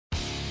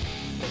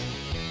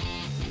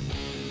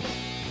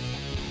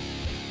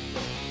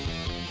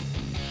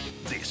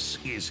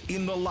is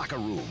In the Locker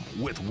Room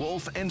with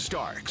Wolf and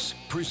Starks,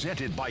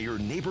 presented by your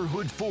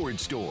neighborhood Ford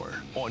store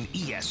on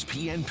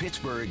ESPN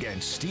Pittsburgh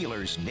and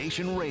Steelers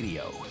Nation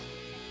Radio.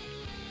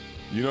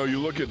 You know, you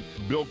look at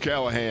Bill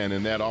Callahan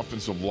and that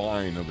offensive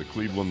line of the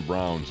Cleveland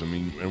Browns. I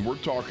mean, and we're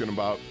talking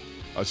about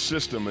a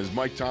system, as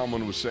Mike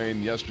Tomlin was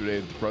saying yesterday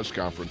at the press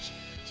conference.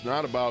 It's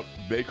not about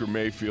Baker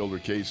Mayfield or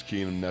Case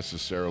Keenum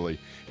necessarily.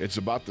 It's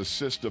about the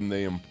system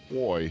they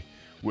employ,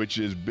 which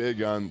is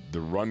big on the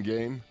run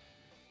game,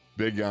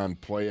 big on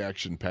play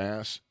action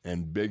pass,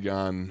 and big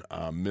on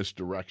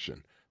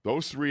misdirection.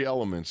 Those three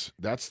elements,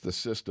 that's the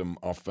system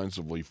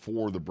offensively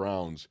for the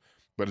Browns,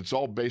 but it's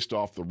all based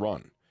off the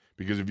run.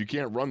 Because if you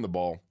can't run the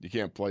ball, you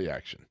can't play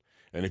action.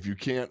 And if you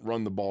can't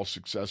run the ball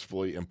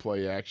successfully and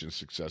play action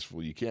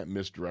successfully, you can't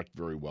misdirect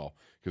very well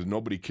because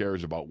nobody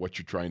cares about what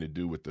you're trying to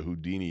do with the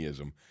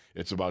Houdiniism.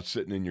 It's about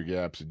sitting in your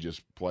gaps and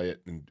just play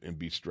it and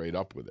be straight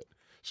up with it.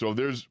 So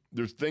there's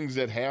things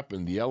that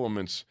happen. The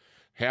elements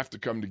have to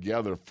come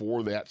together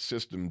for that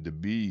system to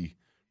be,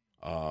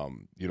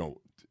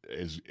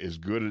 as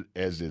good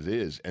as it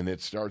is. And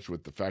it starts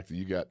with the fact that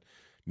you got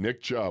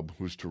Nick Chubb,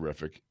 who's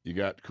terrific. You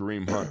got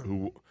Kareem Hunt,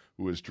 who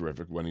is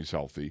terrific when he's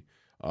healthy.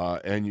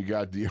 And you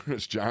got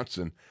Dearness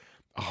Johnson,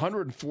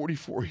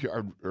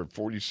 144-yard or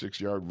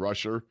 46-yard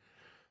rusher,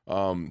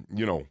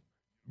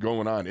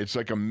 going on. It's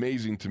like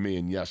amazing to me.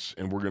 And yes,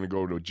 and we're going to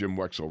go to Jim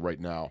Wexell right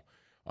now.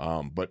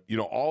 But,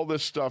 all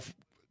this stuff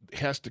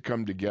has to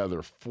come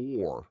together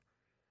for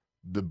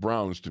the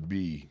Browns to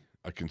be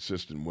a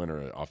consistent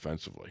winner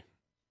offensively.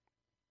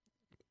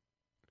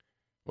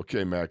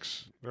 Okay,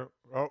 Max.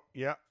 Oh,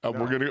 yeah. No.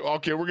 We're gonna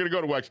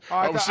go to Wex.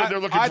 I was sitting there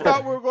looking. I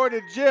thought we were going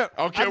to Jim.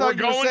 Okay, we're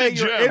going to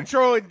Jim. Your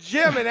intro and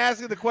Jim and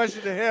asking the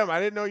question to him. I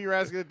didn't know you were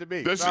asking it to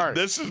me.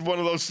 This is one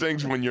of those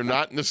things when you're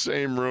not in the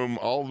same room.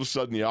 All of a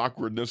sudden, the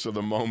awkwardness of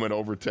the moment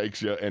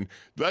overtakes you. And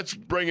let's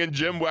bring in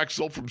Jim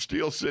Wexell from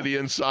Steel City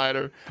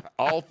Insider.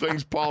 All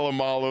things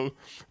Polamalu,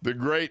 the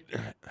great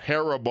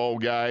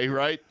Haribo guy,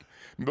 right?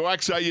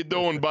 Wex, how you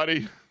doing,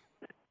 buddy?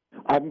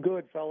 I'm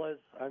good, fellas.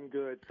 I'm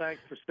good.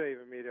 Thanks for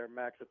saving me there,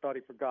 Max. I thought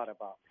he forgot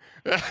about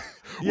me.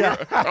 Yeah.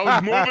 I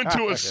was moving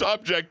to a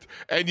subject,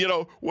 and,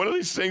 one of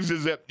these things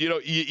is that,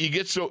 you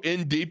get so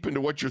in deep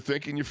into what you're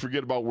thinking, you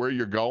forget about where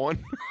you're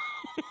going.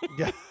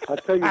 Yeah. I'll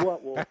tell you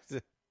what, Wolf.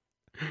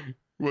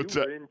 What's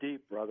you that? were in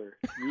deep, brother.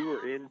 You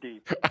were in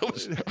deep. I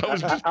was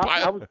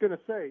going to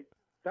say,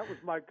 that was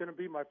going to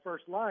be my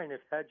first line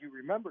had you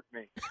remembered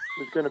me. It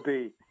was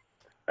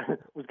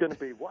going to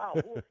be, wow,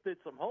 Wolf did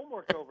some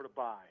homework over to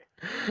buy.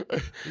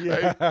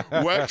 Yeah.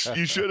 Hey, Wex,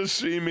 you should have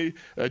seen me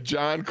at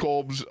John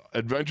Kolb's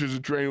Adventures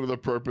in Training with a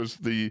Purpose,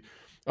 the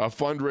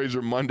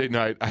fundraiser Monday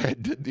night. I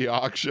did the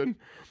auction,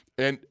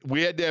 and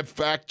we had to have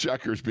fact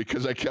checkers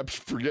because I kept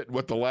forgetting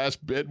what the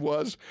last bid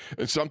was.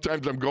 And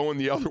sometimes I'm going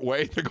the other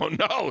way. They go,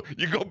 no,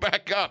 you go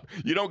back up.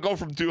 You don't go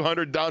from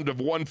 200 down to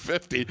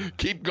 150.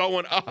 Keep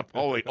going up.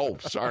 Oh, wait. Oh,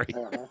 sorry.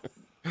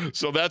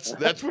 So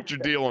that's what you're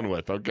dealing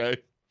with, okay?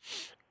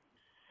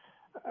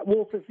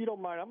 Wolf, if you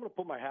don't mind, I'm going to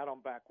put my hat on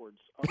backwards.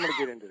 I'm going to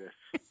get into this.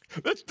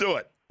 Let's do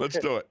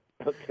it.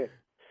 Okay.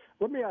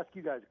 Let me ask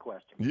you guys a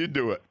question. You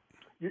do it.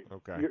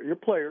 Okay. You're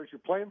players. You're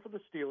playing for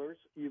the Steelers.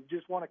 You've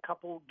just won a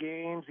couple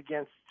games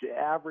against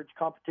average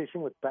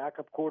competition with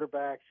backup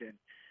quarterbacks. And,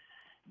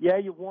 yeah,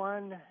 you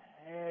won.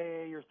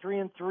 Hey, you're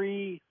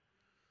 3-3.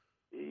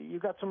 You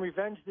got some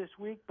revenge this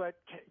week, but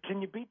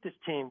can you beat this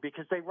team?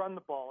 Because they run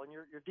the ball, and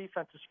your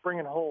defense is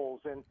springing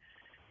holes. And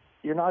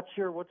you're not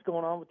sure what's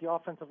going on with the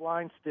offensive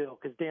line still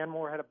because Dan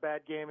Moore had a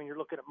bad game, and you're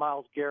looking at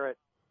Myles Garrett.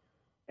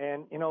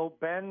 And,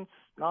 Ben's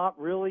not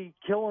really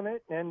killing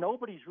it, and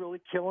nobody's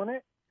really killing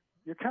it.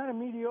 You're kind of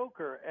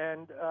mediocre.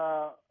 And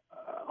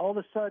all of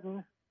a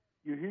sudden,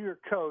 you hear your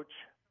coach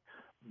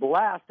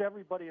blast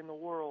everybody in the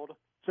world,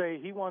 say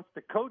he wants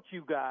to coach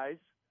you guys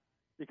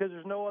because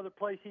there's no other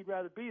place he'd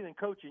rather be than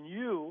coaching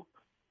you.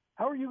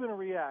 How are you going to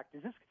react?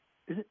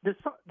 This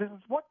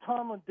is what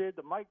Tomlin did,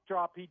 the mic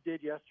drop he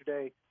did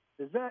yesterday.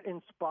 Does that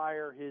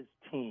inspire his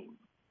team?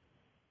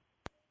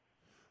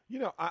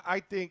 I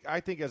think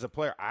as a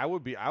player, I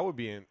would be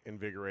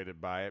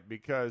invigorated by it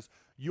because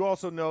you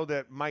also know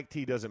that Mike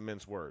T doesn't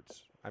mince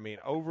words. I mean,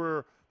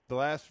 over the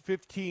last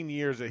 15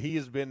 years that he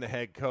has been the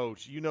head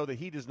coach, you know that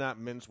he does not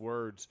mince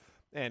words,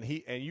 and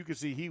you can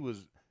see he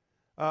was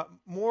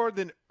more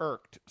than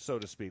irked, so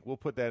to speak. We'll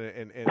put that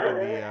in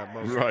the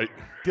most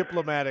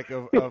diplomatic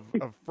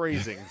of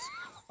phrasings.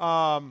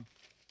 And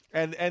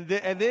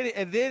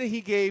then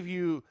he gave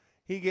you.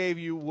 He gave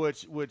you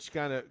which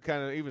kind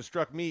of even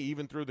struck me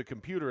even through the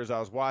computer as I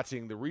was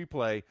watching the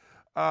replay.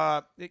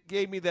 It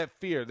gave me that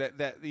fear,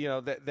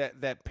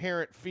 that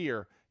parent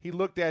fear. He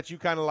looked at you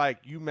kind of like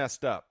you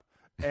messed up,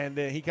 and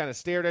then he kind of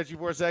stared at you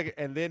for a second,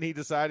 and then he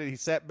decided he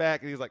sat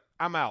back and he was like,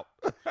 "I'm out."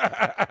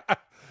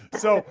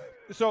 So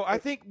I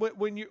think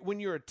when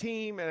you're a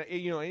team, and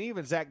and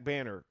even Zach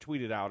Banner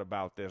tweeted out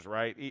about this,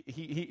 right?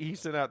 He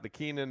sent out the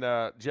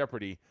Keenan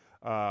Jeopardy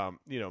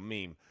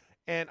meme.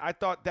 And I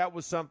thought that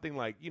was something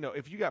like,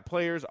 if you got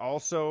players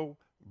also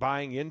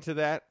buying into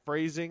that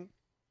phrasing,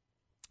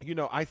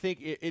 I think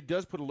it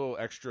does put a little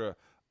extra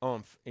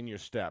oomph in your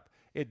step.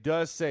 It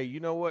does say, you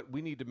know what,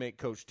 we need to make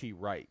Coach T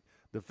right.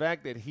 The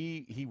fact that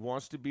he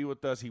wants to be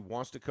with us, he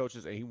wants to coach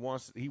us, and he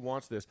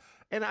wants this.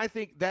 And I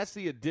think that's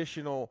the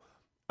additional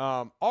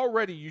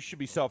already you should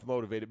be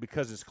self-motivated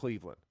because it's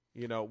Cleveland.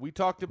 We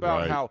talked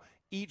about how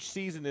each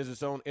season is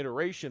its own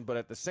iteration, but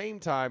at the same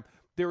time,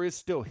 there is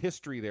still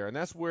history there. And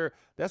that's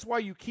why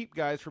you keep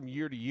guys from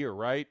year to year,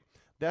 right?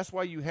 That's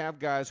why you have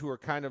guys who are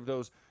kind of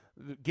those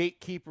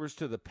gatekeepers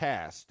to the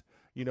past,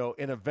 in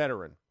a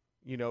veteran,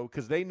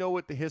 because they know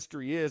what the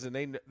history is,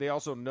 and they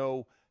also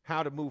know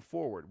how to move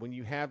forward. When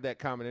you have that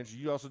common interest,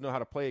 you also know how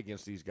to play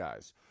against these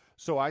guys.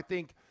 So I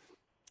think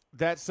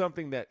that's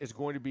something that is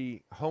going to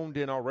be honed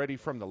in already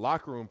from the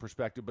locker room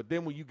perspective. But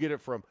then when you get it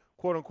from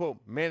quote unquote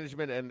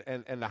management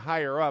and the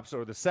higher ups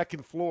or the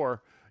second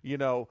floor,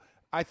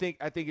 I think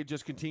it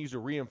just continues to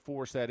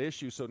reinforce that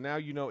issue. So now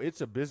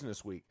it's a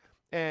business week,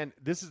 and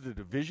this is the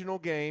divisional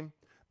game.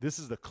 This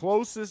is the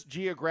closest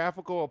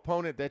geographical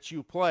opponent that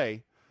you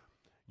play.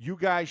 You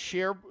guys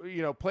share,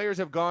 players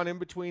have gone in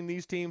between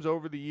these teams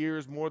over the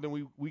years more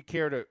than we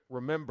care to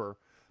remember.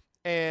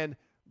 And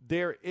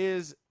there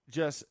is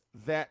just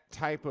that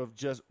type of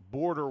just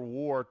border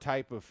war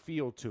type of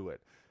feel to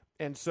it.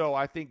 And so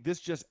I think this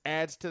just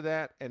adds to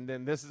that. And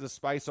then this is a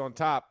spice on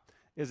top,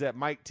 is that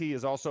Mike T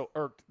is also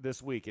irked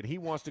this week. And he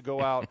wants to go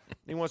out.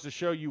 He wants to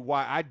show you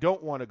why I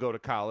don't want to go to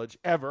college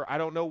ever. I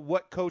don't know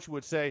what coach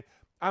would say,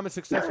 I'm a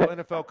successful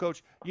NFL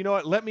coach. You know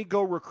what? Let me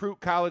go recruit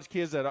college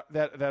kids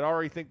that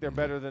already think they're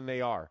better than they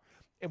are.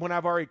 And when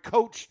I've already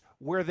coached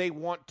where they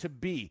want to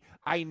be,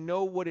 I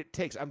know what it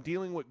takes. I'm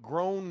dealing with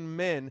grown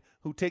men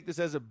who take this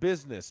as a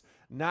business,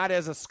 not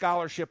as a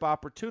scholarship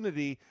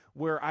opportunity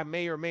where I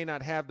may or may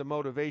not have the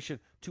motivation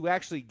to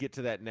actually get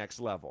to that next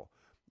level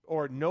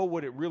or know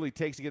what it really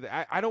takes to get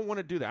there. I don't want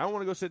to do that. I don't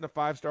want to go sit in a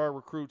five-star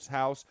recruit's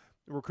house,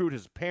 recruit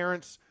his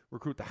parents,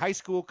 recruit the high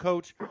school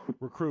coach,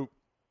 recruit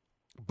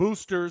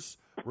boosters,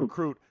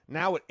 recruit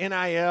now at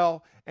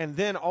NIL, and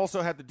then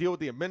also have to deal with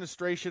the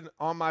administration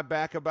on my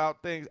back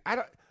about things.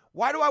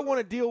 Why do I want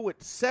to deal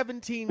with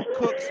 17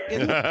 cooks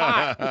in the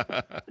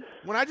pot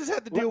when I just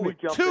have to deal with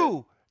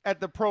 2 at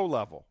the pro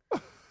level?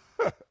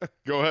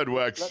 Go ahead,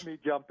 Wex. Let me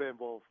jump in,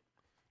 Wolf.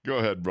 Go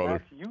ahead, brother.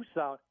 Max, you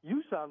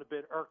sound a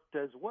bit irked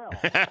as well.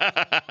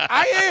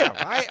 I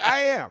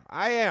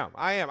am.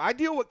 I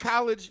deal with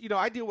college,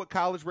 I deal with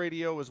college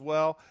radio as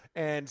well.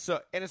 And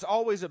it's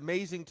always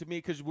amazing to me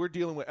because we're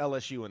dealing with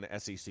LSU and the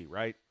SEC,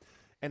 right?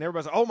 And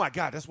everybody's like, oh my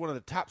God, that's one of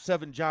the top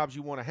 7 jobs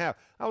you want to have.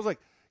 I was like,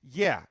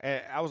 yeah.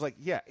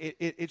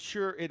 It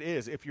sure it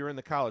is if you're in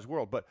the college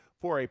world. But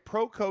for a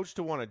pro coach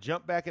to want to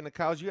jump back into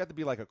college, you have to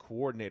be like a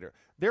coordinator.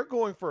 They're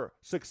going for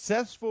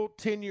successful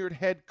tenured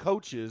head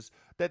coaches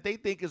that they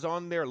think is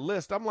on their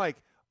list. I'm like,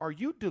 are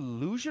you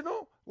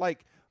delusional?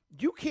 Like,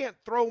 you can't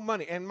throw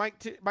money. And Mike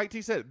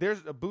T said,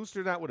 there's a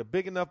booster not with a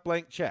big enough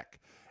blank check.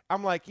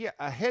 I'm like, yeah,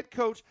 a head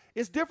coach,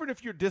 it's different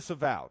if you're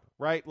disavowed,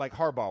 right? Like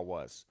Harbaugh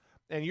was,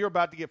 and you're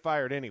about to get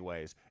fired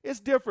anyways. It's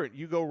different.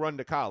 You go run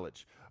to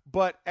college.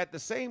 But at the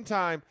same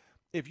time,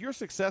 if you're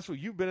successful,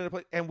 you've been in a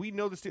place, and we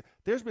know this too,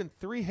 there's been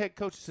 3 head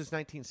coaches since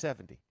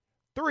 1970.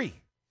 3.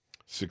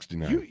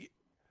 69.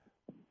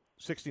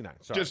 69.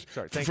 Sorry. Just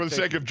for the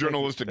sake of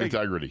journalistic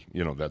integrity.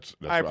 That's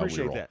I how we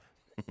appreciate roll. that.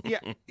 Yeah,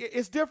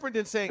 it's different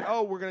than saying,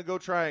 oh, we're going to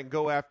try and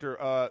go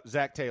after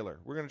Zach Taylor.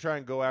 We're going to try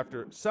and go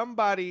after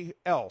somebody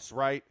else,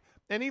 right?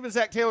 And even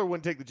Zach Taylor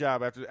wouldn't take the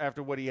job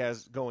after what he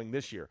has going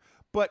this year.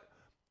 But,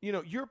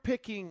 you're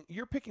picking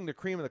the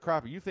cream of the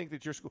crop. You think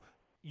that your school –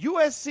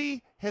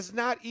 USC has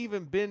not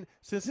even been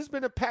 – since it's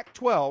been a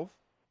Pac-12,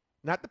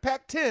 not the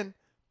Pac-10,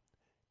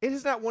 it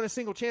has not won a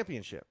single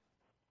championship.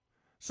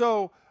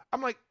 So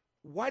I'm like,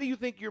 why do you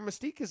think your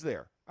mystique is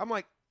there? I'm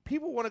like,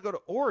 people want to go to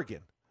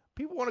Oregon.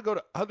 People want to go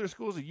to other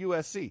schools at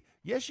USC.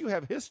 Yes, you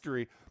have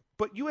history,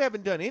 but you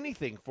haven't done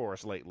anything for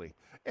us lately.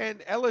 And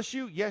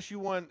LSU, yes, you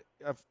won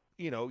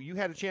you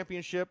had a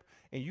championship,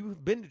 and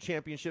you've been to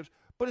championships,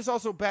 but it's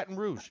also Baton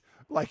Rouge,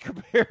 like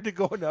compared to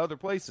going to other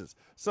places.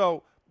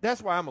 So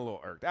that's why I'm a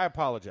little irked. I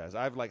apologize.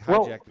 I've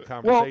hijacked the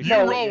conversation.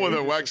 You roll with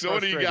it, Wax. So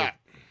what do you got?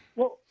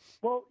 Well,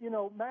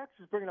 Max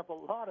is bringing up a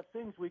lot of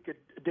things we could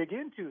dig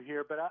into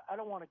here, but I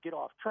don't want to get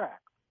off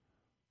track.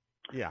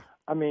 Yeah.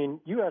 I mean,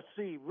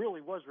 USC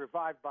really was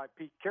revived by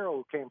Pete Carroll,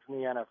 who came from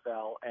the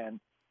NFL, and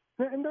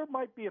there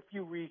might be a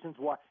few reasons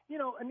why.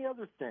 And the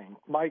other thing,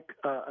 Mike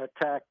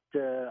attacked,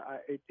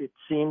 it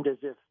seemed as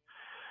if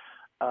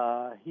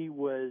he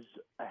was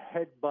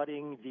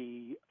headbutting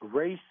the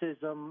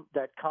racism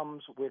that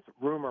comes with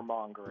rumor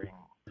mongering.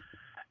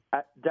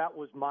 That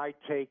was my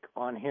take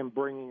on him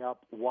bringing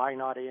up why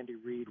not Andy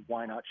Reid,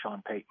 why not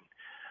Sean Payton.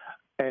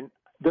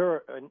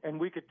 And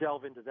we could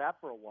delve into that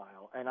for a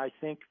while, and I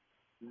think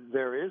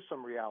there is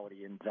some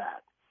reality in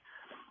that.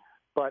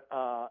 But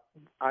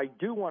I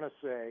do want to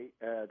say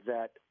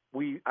that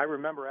I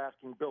remember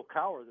asking Bill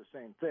Cowher the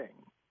same thing,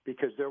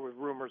 because there were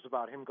rumors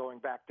about him going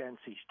back to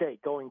NC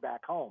State, going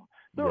back home.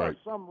 There are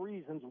some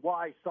reasons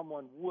why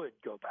someone would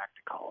go back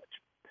to college.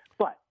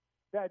 But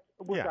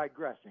we're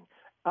digressing.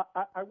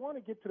 I want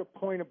to get to the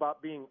point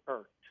about being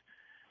irked.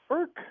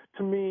 Irk,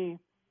 to me,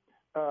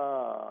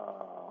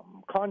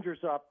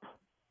 conjures up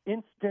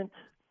instant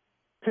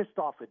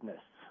pissed-offedness.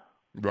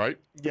 Right?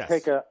 Yes.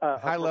 Take a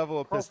high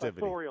level of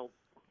festivity.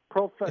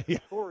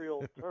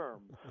 Professorial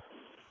term.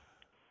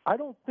 I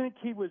don't think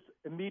he was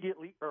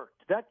immediately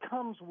irked. That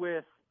comes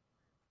with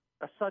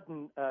a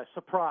sudden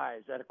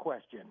surprise at a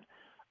question.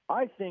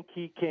 I think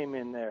he came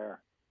in there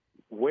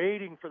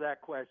waiting for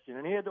that question,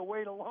 and he had to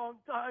wait a long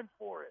time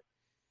for it.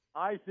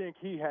 I think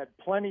he had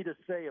plenty to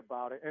say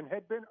about it and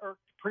had been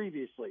irked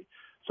previously.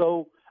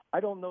 So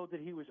I don't know that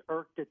he was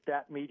irked at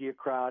that media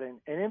crowd. And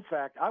in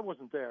fact, I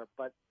wasn't there,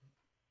 but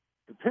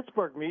the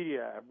Pittsburgh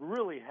media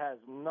really has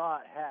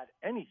not had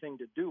anything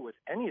to do with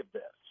any of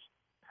this.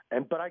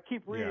 But I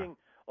keep reading,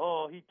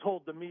 he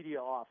told the media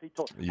off.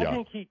 Yeah.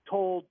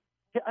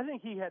 I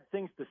think he had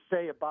things to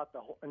say about the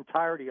whole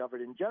entirety of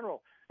it in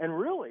general. And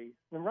really,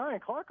 when Ryan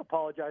Clark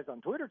apologized on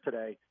Twitter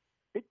today,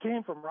 it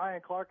came from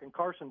Ryan Clark and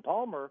Carson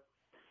Palmer.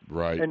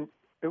 Right. And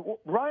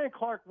Ryan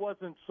Clark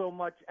wasn't so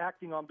much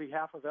acting on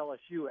behalf of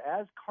LSU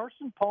as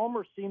Carson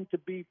Palmer seemed to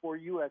be for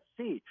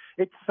USC.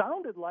 It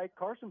sounded like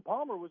Carson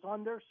Palmer was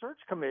on their search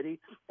committee,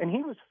 and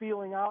he was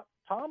feeling out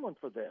Tomlin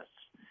for this.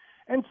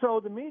 And so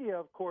the media,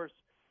 of course,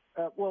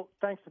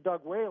 thanks to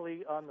Doug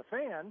Whaley on The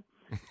Fan,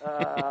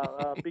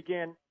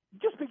 began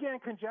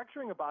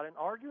conjecturing about it and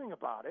arguing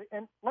about it.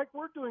 And like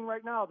we're doing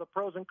right now, the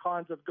pros and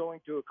cons of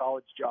going to a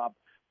college job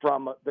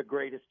from the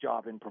greatest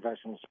job in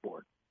professional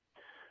sport.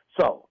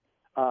 So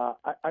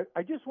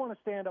I just want to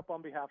stand up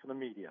on behalf of the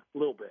media a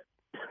little bit.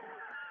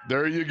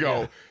 There you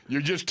go. Yeah.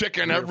 You're just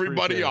ticking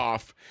everybody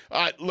off.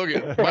 Look,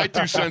 my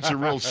 2 cents are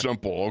real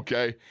simple,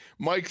 okay?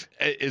 Mike,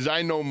 as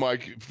I know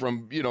Mike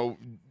from,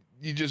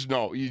 you just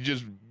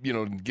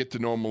get to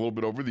know him a little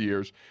bit over the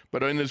years.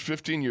 But in his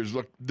 15 years,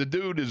 look, the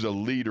dude is a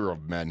leader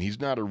of men. He's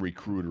not a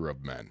recruiter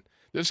of men.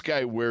 This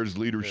guy wears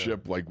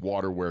leadership like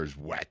water wears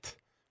wet.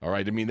 All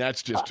right? I mean,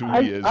 that's just who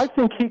he is. I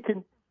think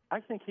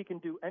he can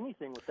do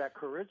anything with that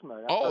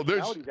charisma, that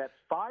personality, that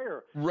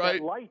fire,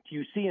 that light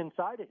you see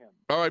inside of him.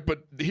 All right,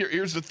 but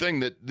here's the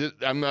thing that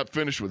I'm not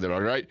finished with it,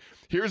 all right?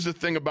 Here's the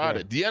thing about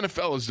it. The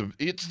NFL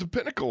it's the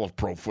pinnacle of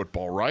pro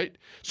football, right?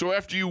 So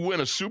after you win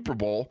a Super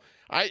Bowl,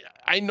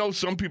 I know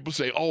some people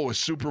say, a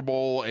Super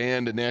Bowl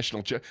and a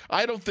national championship.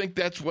 I don't think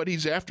that's what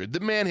he's after.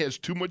 The man has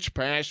too much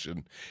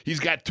passion. He's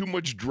got too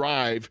much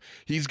drive.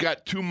 He's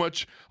got too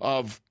much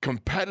of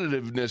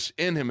competitiveness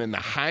in him in the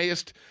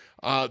highest,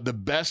 the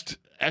best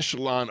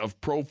echelon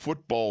of pro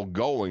football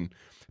going,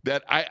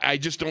 that I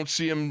just don't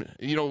see him,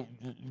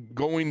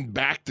 going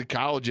back to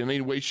college in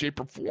any way,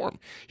 shape, or form.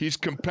 He's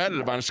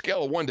competitive on a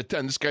scale of 1 to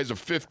 10. This guy's a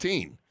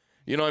 15.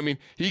 You know what I mean?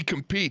 He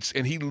competes,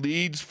 and he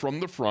leads from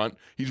the front.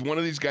 He's one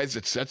of these guys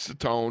that sets the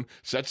tone,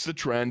 sets the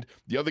trend.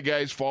 The other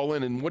guys fall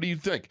in, and what do you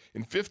think?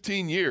 In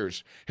 15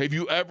 years, have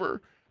you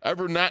ever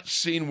not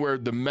seen where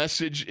the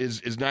message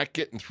is not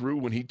getting through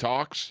when he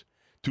talks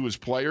to his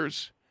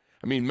players?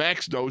 I mean,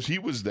 Max knows, he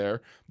was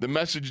there. The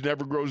message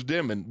never grows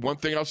dim. And one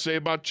thing I'll say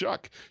about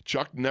Chuck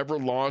never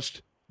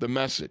lost the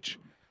message.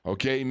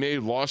 Okay, he may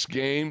have lost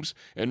games.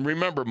 And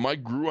remember,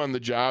 Mike grew on the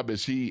job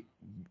as he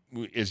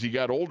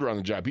got older on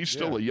the job. He's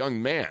still a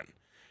young man,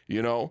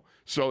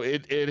 So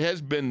it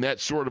has been that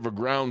sort of a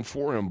ground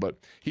for him, but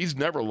he's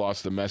never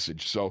lost the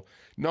message. So,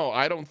 no,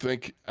 I don't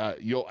think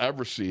you'll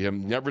ever see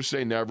him. Never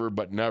say never,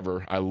 but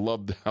never. I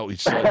loved how he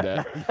said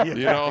that.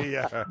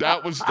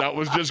 That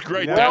was just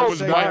great. That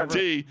was Mike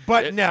T.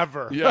 But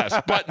never. Yes,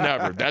 but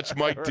never. That's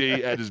Mike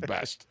T. at his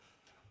best.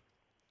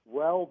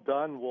 Well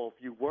done, Wolf.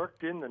 You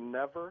worked in the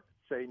never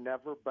say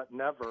never, but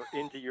never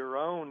into your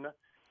own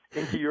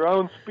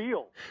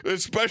spiel.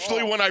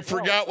 Especially when I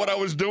forgot what I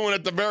was doing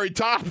at the very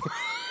top.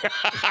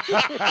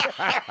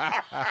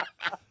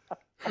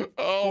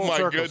 Full my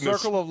circle,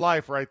 goodness. Circle of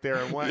life right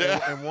there in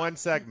one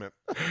segment.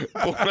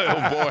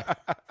 Boy.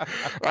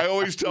 I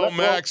always tell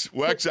Max,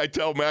 I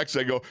tell Max,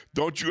 I go,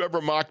 don't you ever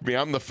mock me.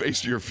 I'm the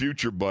face of your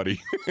future,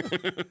 buddy.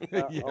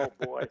 Oh,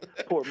 boy.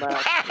 Poor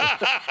Max.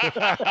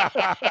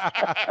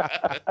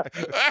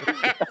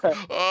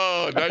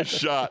 Oh, nice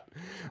shot.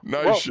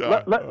 Nice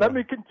shot. Let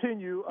me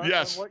continue on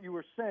what you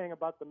were saying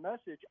about the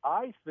message.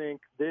 I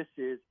think this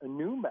is a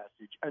new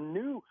message,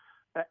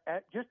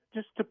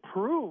 just to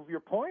prove your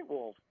point,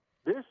 Wolf.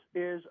 This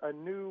is a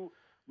new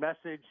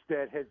message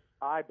that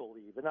I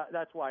believe, and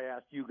that's why I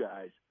asked you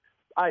guys,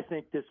 I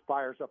think this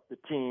fires up the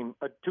team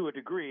to a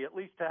degree, at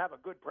least to have a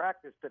good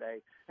practice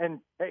today. And,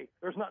 hey,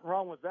 there's nothing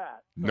wrong with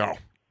that. No.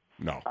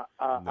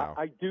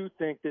 I do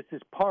think this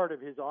is part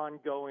of his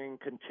ongoing,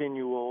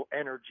 continual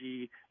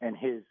energy and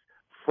his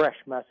fresh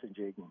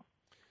messaging.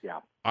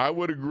 Yeah. I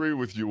would agree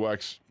with you,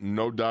 X.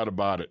 No doubt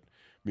about it.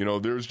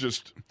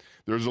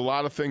 There's a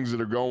lot of things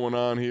that are going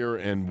on here,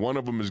 and one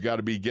of them has got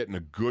to be getting a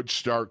good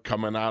start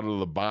coming out of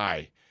the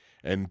bye.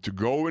 And to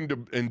go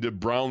into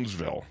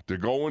Brownsville, to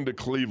go into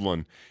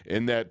Cleveland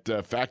in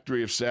that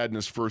Factory of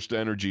Sadness First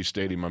Energy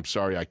Stadium, I'm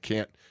sorry, I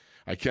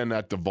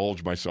cannot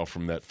divulge myself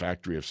from that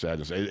Factory of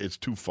Sadness. It's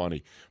too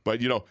funny. But,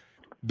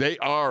 they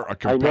are a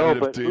competitive team. I know,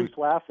 but who's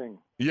laughing?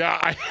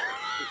 Yeah,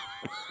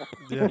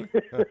 Yeah.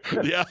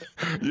 Yeah,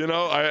 you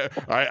know,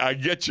 I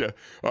get you.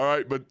 All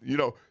right, but, you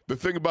know, the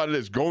thing about it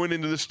is going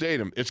into the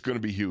stadium, it's going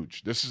to be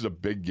huge. This is a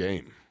big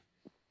game.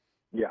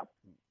 Yeah.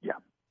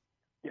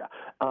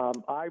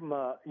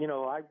 You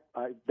know,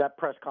 I that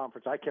press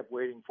conference I kept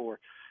waiting for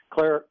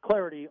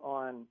clarity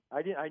on.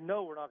 I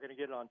know we're not going to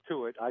get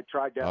onto it. I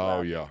tried that.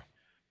 Oh, yeah.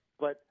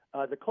 But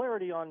the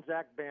clarity on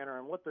Zach Banner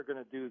and what they're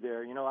going to do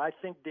there. You know, I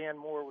think Dan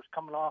Moore was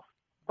coming off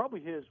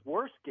probably his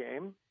worst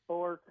game,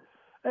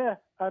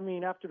 I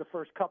mean, after the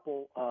first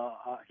couple,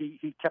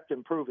 he kept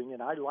improving,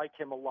 and I like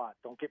him a lot.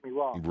 Don't get me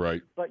wrong.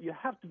 Right. But you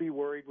have to be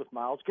worried with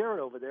Myles Garrett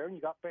over there, and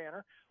you got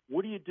Banner.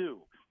 What do you do?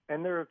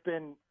 And there's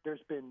been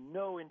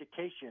no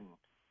indication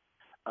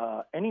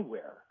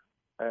anywhere.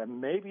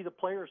 Maybe the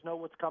players know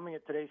what's coming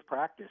at today's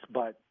practice,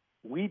 but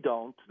we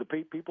don't, the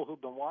people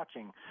who've been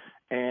watching.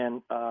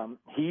 And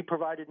he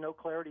provided no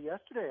clarity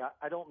yesterday.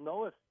 I don't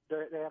know if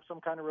they have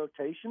some kind of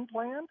rotation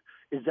planned.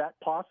 Is that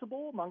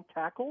possible among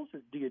tackles?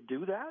 Do you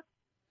do that?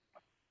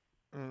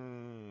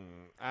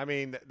 I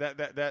mean,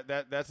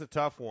 that's a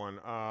tough one.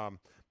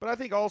 But I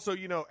think also,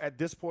 you know, at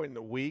this point in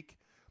the week,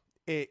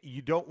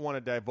 you don't want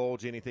to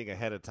divulge anything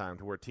ahead of time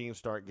to where teams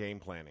start game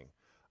planning.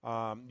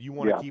 You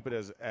want to keep it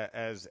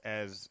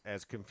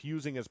as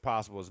confusing as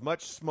possible, as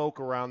much smoke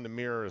around the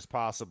mirror as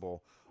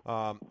possible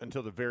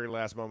until the very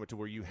last moment, to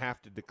where you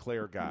have to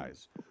declare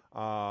guys,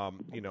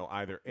 you know,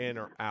 either in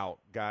or out,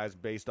 guys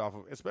based off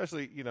of,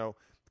 especially, you know,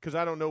 because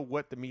I don't know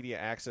what the media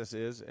access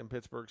is in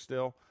Pittsburgh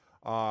still,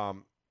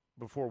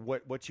 before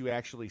what you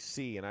actually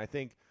see. And I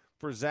think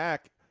for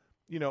Zach,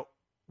 you know,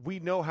 we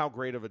know how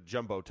great of a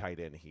jumbo tight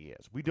end he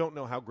is. We don't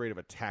know how great of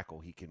a tackle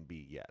he can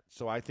be yet.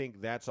 So I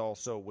think that's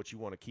also what you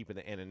want to keep in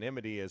the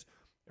anonymity is,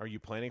 are you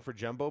planning for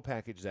jumbo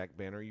package Zach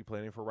Banner? Are you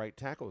planning for right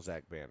tackle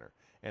Zach Banner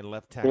and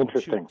left tackle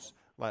Chooks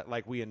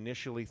like we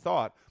initially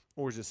thought?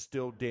 Or is it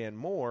still Dan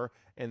Moore,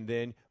 and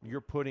then you're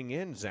putting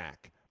in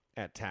Zach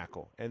at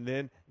tackle, and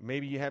then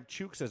maybe you have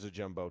Chooks as a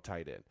jumbo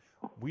tight end?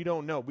 We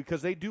don't know,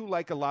 because they do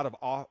like a lot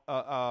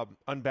of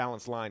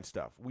unbalanced line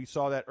stuff. We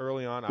saw that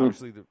early on.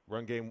 Obviously, the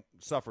run game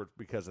suffered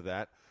because of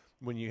that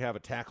when you have a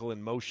tackle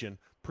in motion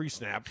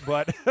pre-snap.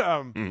 But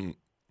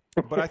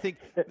but I think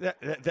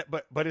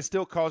but it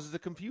still causes the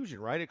confusion,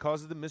 right? It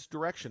causes the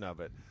misdirection of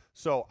it.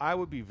 So I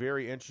would be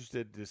very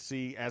interested to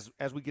see as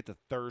we get to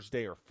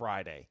Thursday or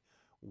Friday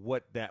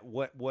what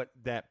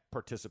that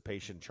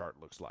participation chart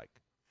looks like.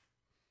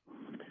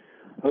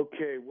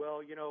 Okay,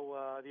 well, you know,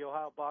 the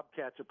Ohio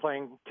Bobcats are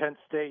playing Kent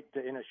State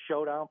in a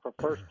showdown for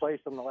first place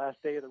on the last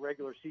day of the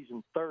regular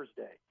season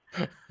Thursday.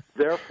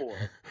 Therefore,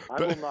 I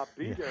will not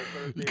be there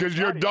Thursday. Because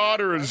your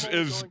daughter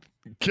is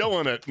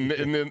killing it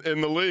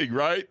in the league,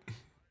 right?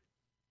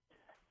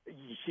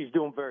 She's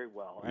doing very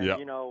well. And,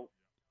 you know,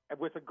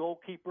 with a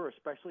goalkeeper,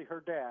 especially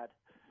her dad,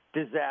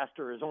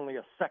 disaster is only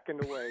a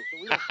second away, so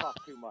we don't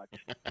talk too much.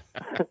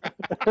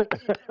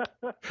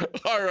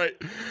 All right,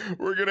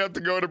 we're going to have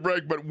to go to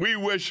break, but we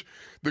wish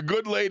the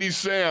good lady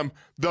Sam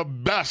the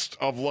best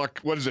of luck.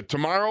 What is it,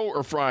 tomorrow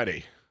or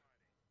Friday?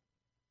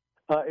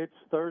 It's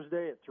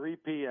Thursday at 3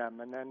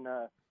 p.m., and then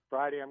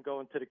Friday I'm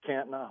going to the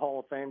Canton Hall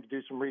of Fame to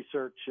do some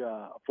research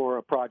for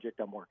a project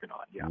I'm working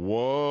on. Yeah.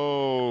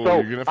 Whoa, so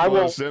you're going to have to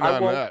let us in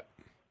on that.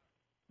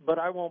 But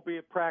I won't be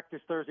at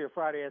practice Thursday or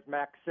Friday, as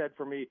Max said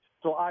for me,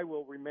 so I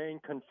will remain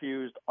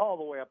confused all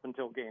the way up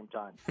until game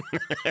time.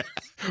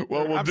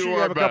 Well, we'll I'm do sure our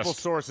you have best. a couple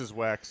sources,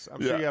 Wex.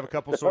 I'm sure you have a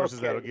couple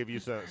sources that'll give you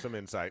some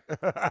insight.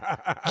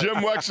 Jim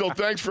Wexell,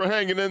 thanks for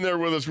hanging in there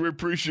with us. We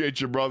appreciate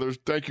you, brothers.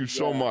 Thank you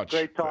so much.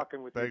 Great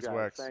talking with Thanks, you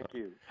guys. Wex. Thank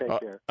you. Take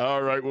care.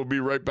 All right, we'll be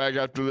right back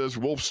after this.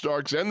 Wolf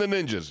Starks and the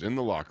Ninjas in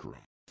the locker room.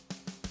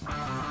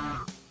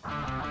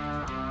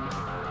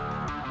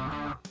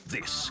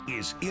 This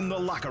is In the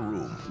Locker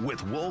Room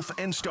with Wolf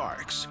and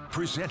Starks,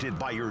 presented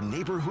by your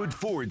neighborhood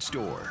Ford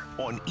store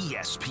on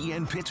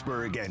ESPN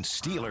Pittsburgh and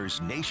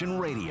Steelers Nation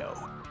Radio.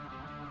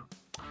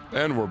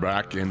 And we're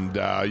back. And,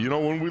 you know,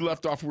 when we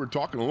left off, we were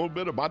talking a little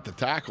bit about the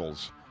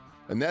tackles.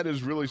 And that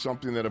is really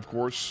something that, of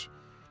course,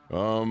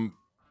 I'm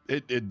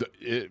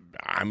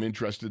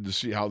interested to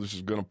see how this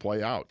is going to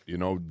play out. You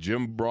know,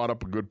 Jim brought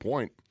up a good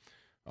point.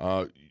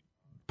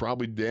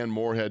 Probably Dan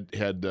Moore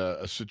had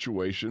a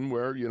situation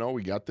where, you know,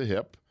 he got the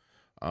hip.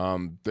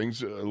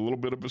 Things a little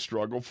bit of a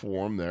struggle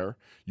for him there.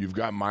 You've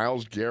got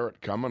Myles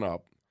Garrett coming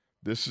up.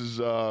 This is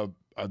the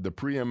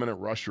preeminent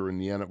rusher in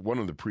the one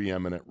of the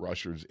preeminent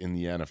rushers in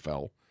the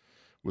NFL,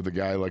 with a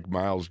guy like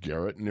Myles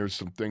Garrett. And there's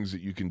some things that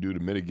you can do to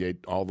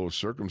mitigate all those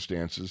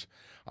circumstances.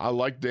 I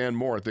like Dan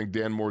Moore. I think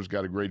Dan Moore's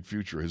got a great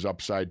future. His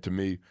upside to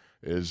me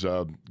is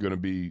going to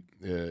be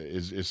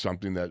is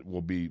something that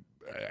will be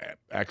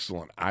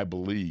excellent, I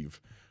believe.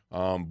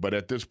 But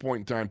at this point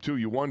in time, too,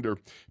 you wonder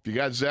if you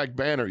got Zach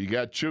Banner, you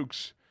got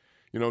Chooks.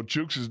 You know,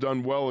 Chooks has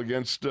done well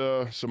against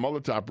some other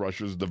top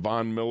rushers, the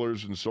Von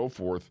Millers and so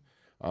forth.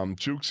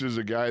 Chooks is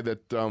a guy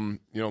that, you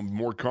know,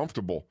 more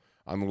comfortable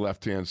on the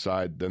left-hand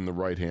side than the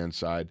right-hand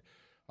side.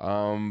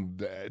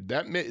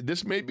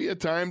 This may be a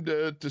time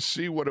to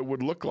see what it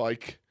would look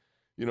like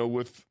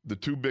with the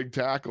two big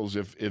tackles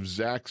if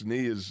Zach's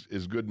knee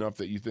is good enough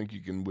that you think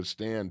you can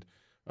withstand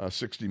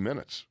 60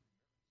 minutes.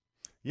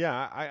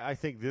 Yeah, I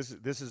think this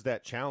is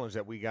that challenge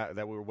that we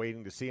were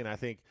waiting to see, and I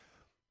think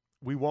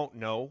we won't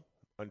know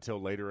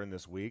until later in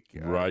this week,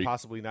 right?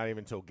 Possibly not even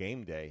until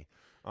game day.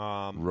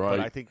 Right. But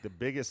I think the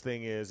biggest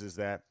thing is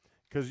that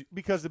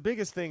because the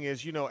biggest thing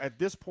is, at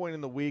this point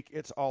in the week,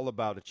 it's all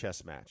about a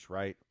chess match,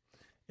 right?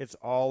 It's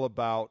all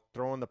about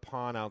throwing the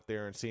pawn out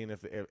there and seeing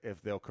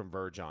if they'll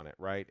converge on it,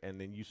 right?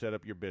 And then you set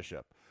up your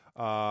bishop,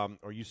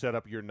 or you set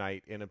up your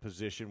knight in a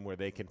position where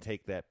they can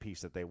take that piece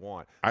that they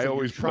want. I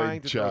always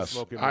played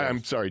chess.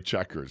 I'm sorry,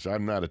 checkers.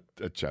 I'm not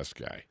a chess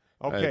guy.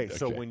 Okay,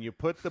 so when you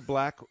put the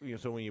black,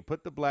 when you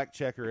put the black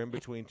checker in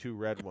between two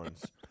red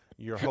ones,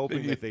 you're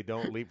hoping that they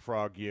don't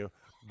leapfrog you.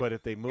 But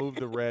if they move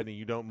the red and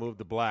you don't move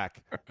the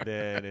black,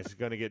 then it's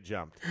going to get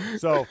jumped.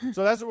 So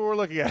that's what we're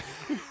looking at.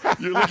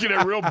 You're looking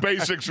at real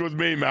basics with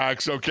me,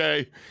 Max,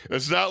 okay?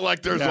 It's not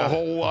like there's a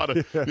whole lot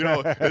of,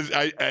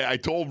 I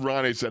told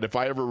Ron, I said, if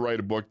I ever write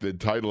a book, the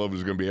title of it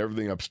is going to be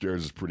Everything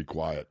Upstairs is Pretty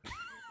Quiet.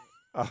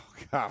 Oh,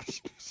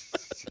 gosh.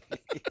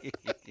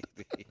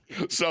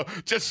 So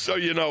just so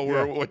you know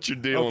what you're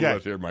dealing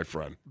with here, my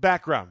friend.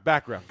 Background.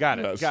 Got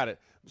it. Yes. Got it.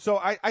 So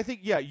I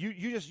think,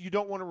 you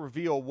don't want to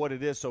reveal what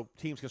it is so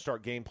teams can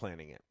start game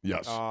planning it.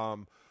 Yes.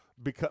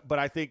 But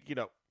I think,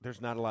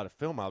 there's not a lot of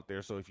film out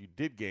there, so if you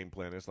did game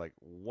plan, it's like,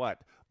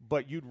 what?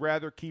 But you'd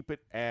rather keep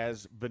it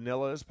as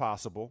vanilla as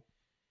possible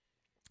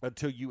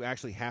until you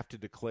actually have to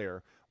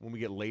declare when we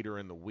get later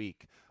in the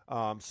week.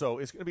 So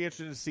it's going to be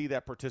interesting to see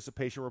that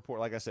participation report.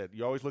 Like I said,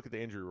 you always look at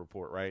the injury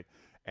report, right?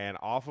 And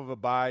off of a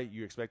bye,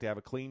 you expect to have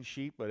a clean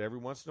sheet, but every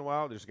once in a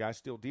while, there's guys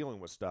still dealing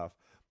with stuff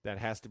that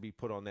has to be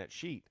put on that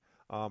sheet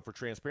for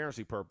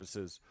transparency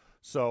purposes.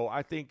 So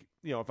I think,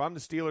 if I'm the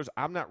Steelers,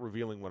 I'm not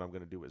revealing what I'm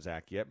going to do with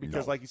Zach yet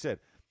because, like you said,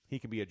 he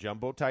can be a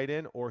jumbo tight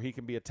end or he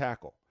can be a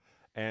tackle.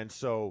 And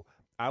so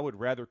I would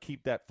rather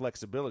keep that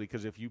flexibility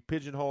because if you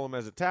pigeonhole him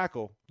as a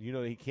tackle,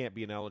 that he can't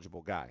be an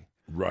eligible guy.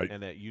 Right.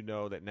 And that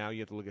that now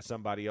you have to look at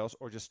somebody else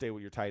or just stay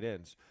with your tight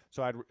ends.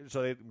 So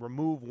they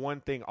remove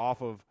one thing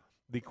off of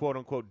the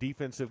quote-unquote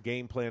defensive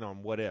game plan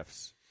on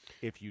what-ifs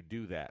if you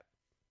do that.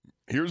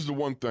 Here's the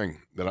one thing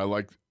that I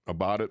like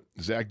about it.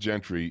 Zach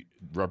Gentry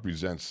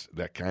represents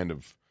that kind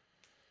of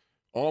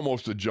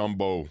almost a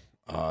jumbo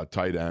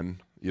tight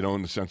end,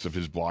 in the sense of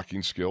his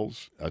blocking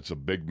skills. That's a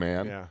big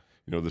man. Yeah.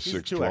 The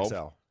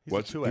 6'12".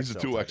 He's a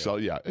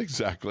 2XL. Yeah,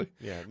 exactly.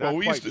 Yeah, not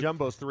quite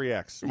jumbo's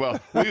 3X. Well,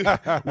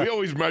 we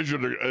always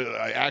measured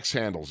axe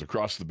handles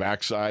across the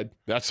backside.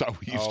 That's how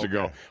we used to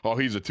go. Oh,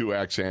 he's a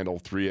 2X handle,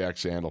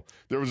 3X handle.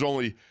 There was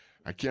only,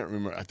 I can't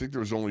remember, I think there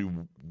was only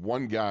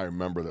one guy I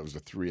remember that was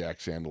a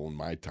 3X handle in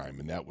my time,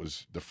 and that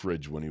was the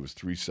Fridge when he was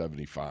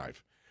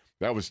 375.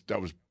 That was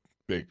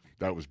big.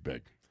 That was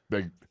big.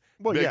 Big.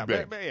 Well, big, yeah,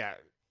 big.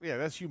 Yeah,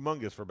 that's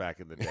humongous for back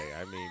in the day.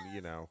 I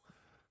mean,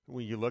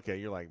 when you look at it,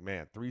 you're like,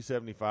 man,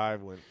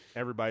 375 when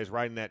everybody's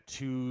riding that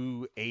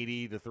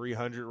 280 to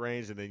 300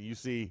 range, and then you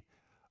see,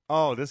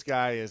 oh, this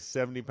guy is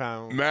 70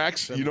 pounds.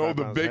 Max,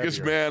 the biggest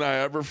heavier. man I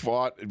ever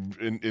fought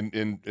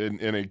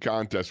in a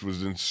contest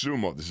was in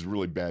sumo. This is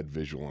really bad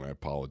visual, and I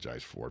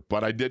apologize for it.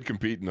 But I did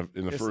compete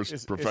in the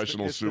first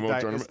professional sumo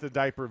tournament. It's the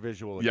diaper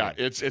visual again.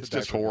 Yeah, it's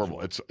just horrible.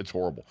 Visual. It's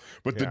horrible.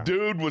 But the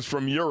dude was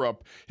from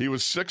Europe. He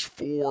was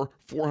 6'4",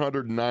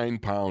 409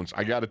 pounds.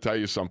 I got to tell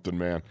you something,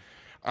 man.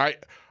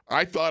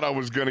 I thought I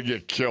was going to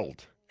get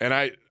killed, and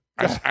I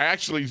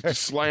actually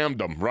slammed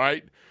him,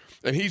 right?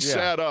 And he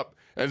sat up.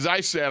 As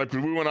I sat up,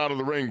 because we went out of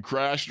the ring and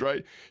crashed,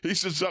 right? He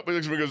sits up and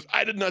looks at me and goes,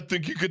 I did not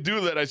think you could do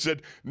that. I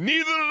said,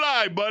 neither did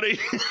I, buddy.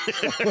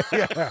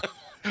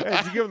 Hey,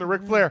 did you give him the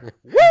Ric Flair?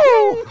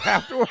 Woo!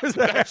 Afterwards.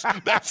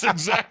 That's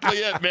exactly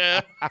it,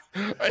 man.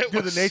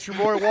 Do the Nature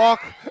Boy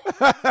walk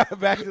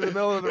back to the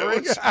middle of the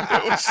ring?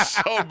 It was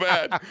so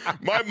bad.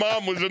 My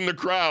mom was in the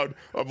crowd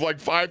of like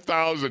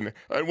 5,000,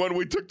 and when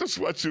we took the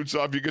sweatsuits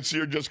off, you could see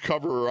her just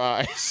cover her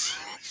eyes.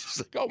 She's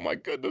like, oh, my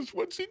goodness,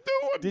 what's he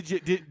doing? Did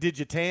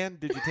you tan?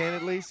 Did you tan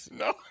at least?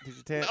 No. Did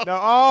you tan? No.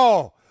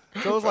 Oh!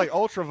 So it was like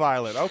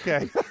ultraviolet.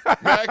 Okay.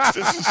 Max,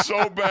 this is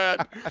so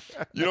bad.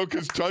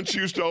 Because Tunch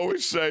used to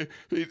always say,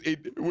 we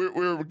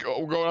were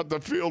going out the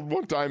field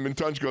one time, and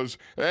Tunch goes,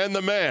 and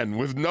the man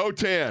with no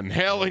tan,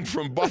 hailing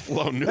from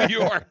Buffalo, New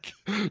York,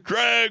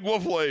 Craig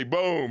Wolfley,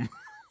 boom.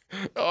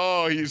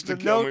 Oh, he used to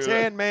kill me. No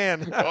tan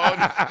man. Oh,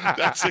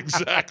 that's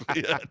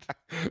exactly it.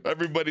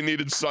 Everybody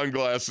needed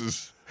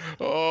sunglasses.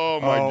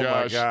 Oh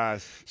my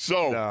gosh.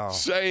 So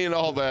saying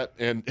all that,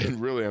 and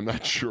really, I'm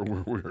not sure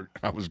where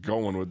I was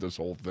going with this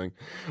whole thing.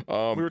 We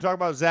were talking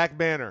about Zach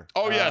Banner.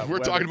 Oh yeah, we're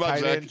talking about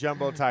tight Zach end,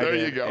 jumbo tight end.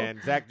 There you go.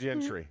 And Zach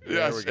Gentry.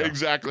 Yes,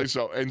 exactly.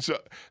 So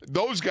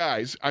those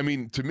guys. I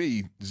mean, to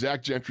me,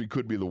 Zach Gentry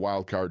could be the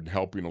wild card in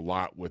helping a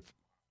lot with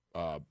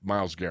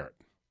Myles Garrett.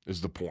 Is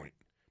the point.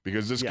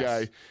 Because this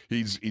guy,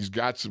 he's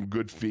got some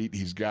good feet.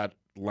 He's got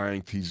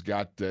length. He's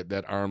got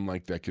that arm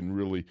length that can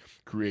really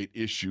create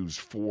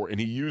issues and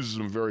he uses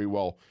them very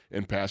well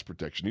in pass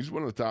protection. He's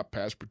one of the top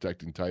pass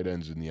protecting tight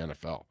ends in the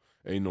NFL.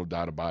 Ain't no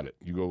doubt about it.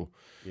 You go,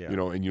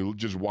 and you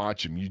just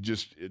watch him.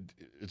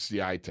 It's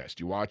the eye test.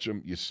 You watch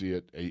him, you see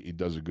it. He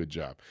does a good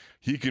job.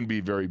 He can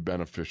be very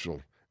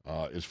beneficial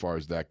as far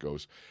as that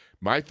goes.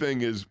 My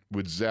thing is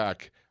with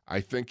Zach, I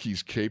think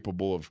he's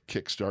capable of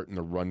kickstarting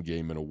the run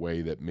game in a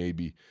way that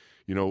maybe,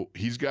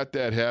 he's got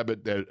that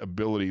habit, that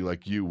ability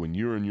like you, when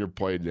you're in your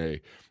play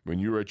day, when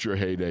you're at your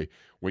heyday,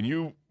 when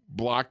you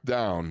block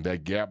down,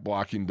 that gap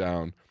blocking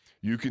down,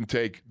 you can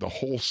take the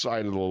whole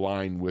side of the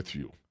line with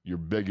you. You're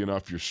big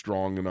enough, you're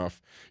strong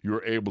enough,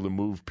 you're able to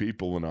move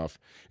people enough.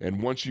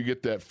 And once you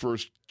get that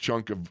first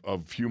chunk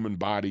of human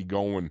body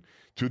going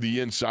to the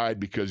inside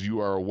because you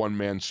are a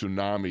one-man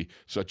tsunami,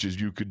 such as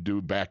you could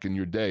do back in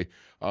your day,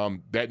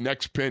 that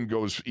next pin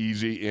goes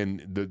easy,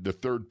 and the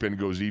third pin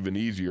goes even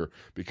easier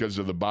because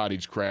of the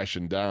bodies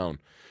crashing down.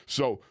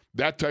 So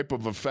that type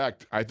of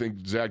effect, I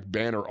think Zach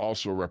Banner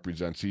also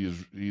represents.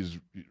 He's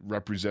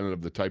representative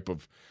of the type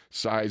of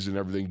size and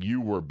everything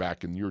you were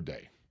back in your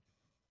day.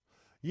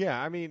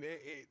 Yeah, I mean,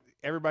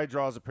 everybody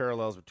draws the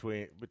parallels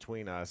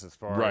between us as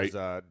far as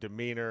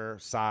demeanor,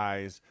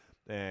 size,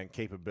 and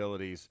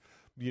capabilities.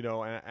 And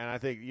I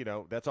think,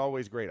 that's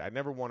always great. I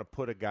never want to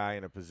put a guy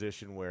in a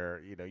position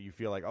where, you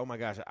feel like, oh my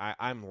gosh,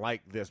 I'm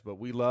like this, but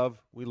we love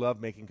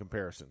making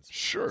comparisons.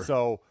 Sure.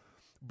 So,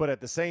 but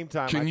at the same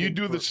time, can you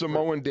do the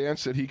Samoan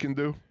dance that he can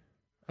do?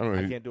 I don't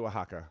know. I can't do a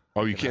haka.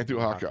 Oh, you can't do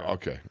a haka?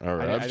 Okay. All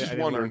right. I was just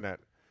wondering.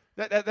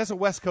 That's a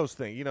West Coast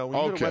thing. When you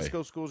go to West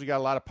Coast schools, you got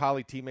a lot of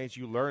poly teammates.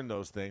 You learn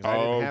those things. I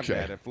didn't have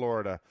that in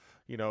Florida.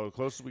 The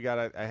closest we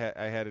got, I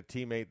had a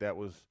teammate that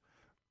was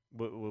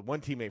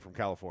one teammate from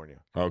California.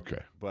 Okay.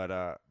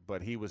 But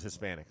he was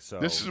Hispanic. So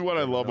this is what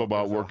I love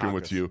about working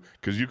with you,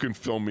 because you can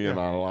fill me in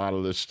on a lot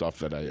of this stuff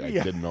that I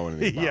didn't know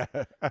anything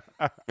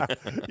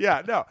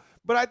about. No.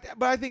 But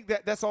I think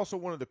that's also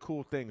one of the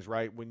cool things,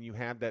 right? When you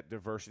have that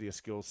diversity of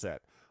skill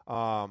set.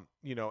 And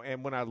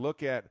when I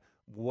look at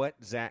what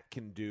Zach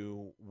can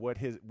do, what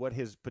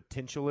his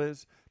potential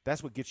is,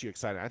 that's what gets you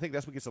excited. I think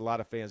that's what gets a lot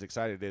of fans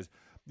excited is,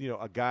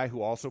 a guy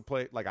who also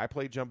played, like I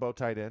played jumbo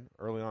tight end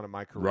early on in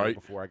my career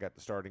before I got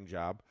the starting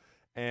job.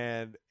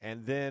 And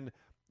then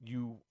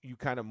you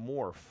kind of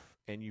morph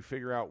and you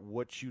figure out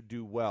what you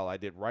do well. I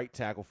did right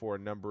tackle for a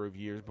number of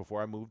years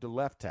before I moved to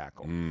left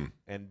tackle.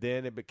 And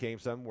then it became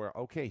something where,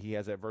 okay, he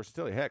has that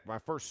versatility. Heck, my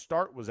first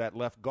start was at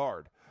left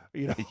guard.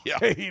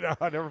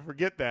 I'll never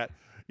forget that.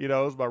 It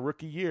was my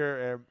rookie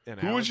year. And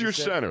who was your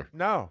center?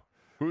 No.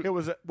 It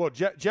was,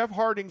 Jeff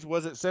Hardings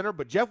was at center,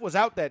 but Jeff was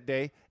out that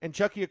day, and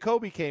Chucky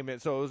Jacoby came in.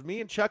 So it was me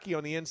and Chucky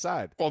on the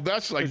inside. Well,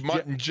 that's like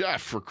Mutt and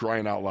Jeff, for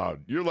crying out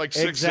loud. You're like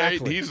 6'8",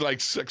 and he's like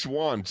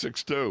 6'1",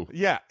 6'2".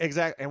 Yeah,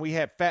 exactly. And we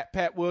had Fat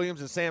Pat Williams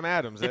and Sam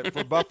Adams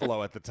for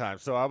Buffalo at the time.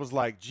 So I was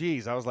like,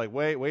 geez,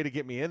 way to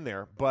get me in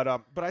there. But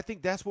I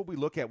think that's what we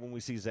look at when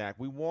we see Zach.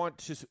 We want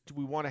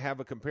to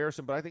have a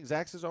comparison, but I think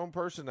Zach's his own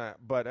person.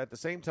 But at the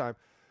same time,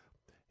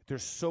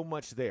 there's so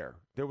much there.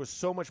 There was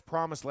so much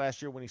promise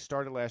last year when he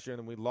started last year,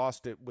 and then we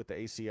lost it with the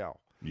ACL.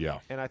 Yeah.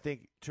 And I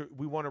think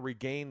we want to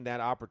regain that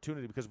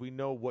opportunity because we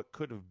know what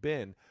could have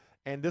been.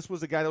 And this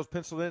was the guy that was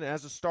penciled in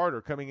as a starter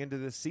coming into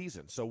this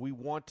season. So we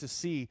want to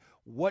see,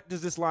 what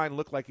does this line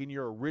look like in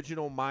your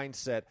original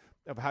mindset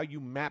of how you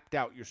mapped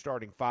out your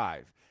starting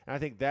five. And I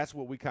think that's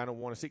what we kind of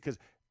want to see, because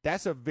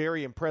that's a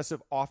very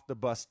impressive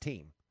off-the-bus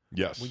team.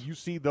 Yes. When you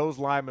see those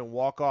linemen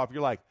walk off,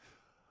 you're like,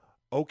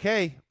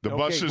 okay. The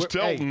bus is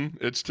tilting.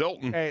 It's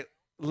tilting. Hey,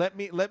 let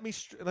me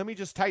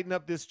just tighten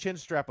up this chin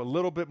strap a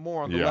little bit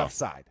more on the left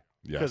side.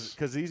 Yes.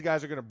 Because these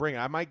guys are going to bring it.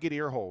 I might get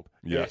ear hold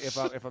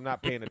if I'm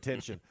not paying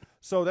attention.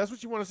 So that's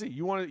what you want to see.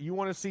 You want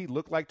to see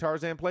look like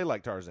Tarzan, play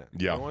like Tarzan.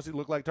 Yeah. You want to see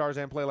look like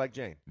Tarzan, play like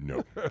Jane.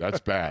 No, that's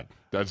bad.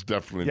 That's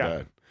definitely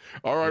bad.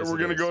 All right, we're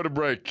going to go to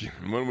break.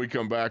 When we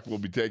come back, we'll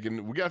be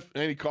taking. We got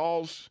any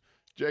calls,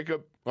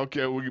 Jacob?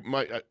 Okay, we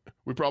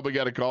probably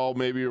got a call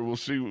maybe, or we'll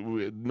see.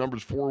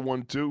 Number's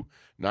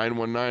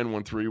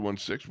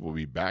 412-919-1316. We'll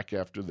be back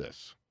after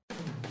this.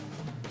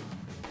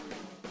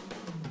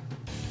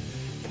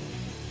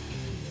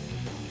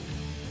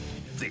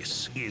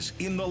 This is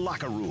In the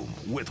Locker Room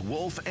with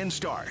Wolf and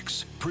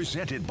Starks,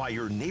 presented by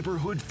your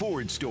neighborhood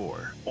Ford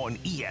store on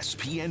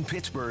ESPN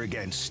Pittsburgh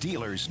and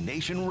Steelers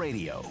Nation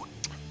Radio.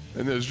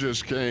 And this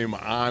just came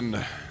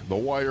on the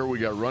wire. We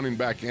got running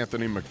back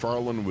Anthony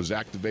McFarland was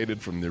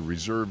activated from the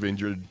reserve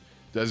injured,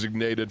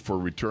 designated for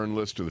return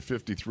list to the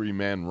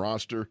 53-man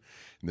roster.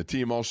 And the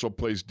team also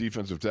placed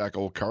defensive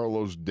tackle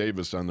Carlos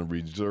Davis on the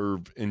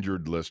reserve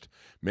injured list,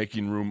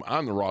 making room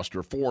on the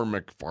roster for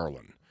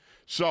McFarland.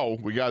 So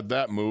we got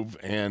that move,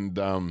 and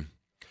no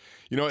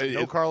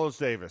Carlos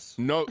Davis.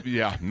 No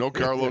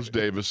Carlos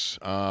Davis.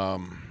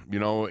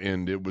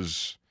 And it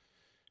was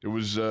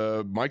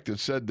Mike that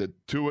said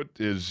that Tuitt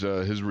is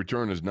his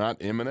return is not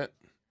imminent.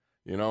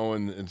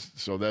 And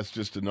so that's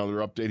just another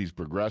update. He's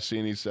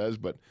progressing, he says,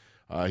 but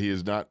he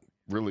is not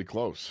really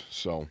close.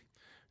 So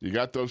you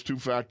got those two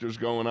factors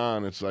going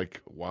on. It's like,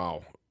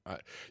 wow.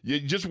 You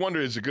just wonder,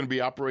 is it going to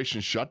be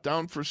Operation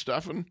Shutdown for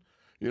Stefan?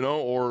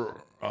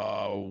 Or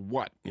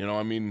what?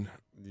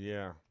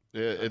 Yeah.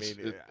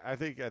 I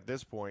think at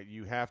this point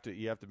you have to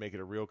make it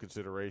a real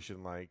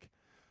consideration. Like,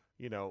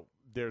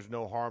 there's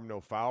no harm, no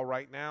foul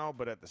right now,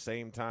 but at the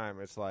same time,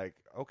 it's like,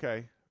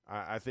 okay,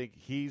 I think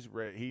he's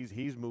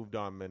moved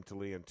on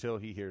mentally until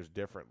he hears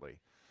differently.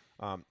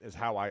 Is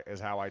how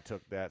I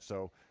took that.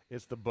 So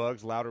it's the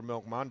Bugs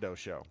Loudermilk Mondo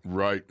show,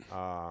 right?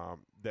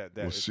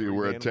 We'll see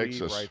where it takes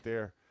us right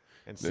there,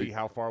 and see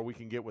how far we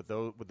can get with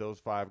those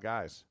 5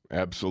 guys.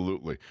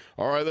 Absolutely.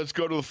 All right, let's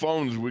go to the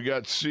phones. We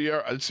got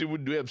CR. Let's see,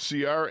 we have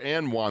CR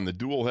and Juan, the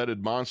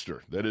dual-headed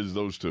monster. That is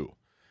those two.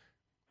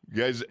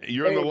 You guys,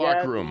 you're in the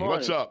locker room.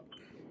 What's up?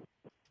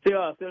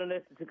 CR, still in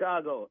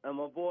Chicago, and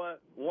my boy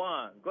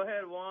Juan. Go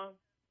ahead, Juan.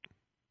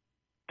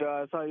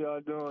 Guys, how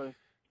y'all doing?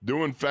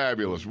 Doing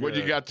fabulous. What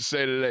you got to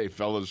say today,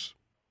 fellas?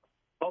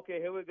 Okay,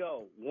 here we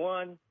go.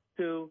 1,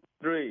 2,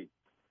 3.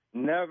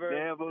 Never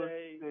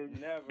say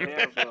never.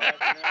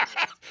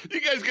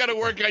 You guys got to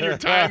work on your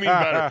timing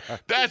better.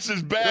 That's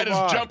as bad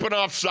as jumping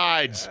off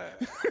sides.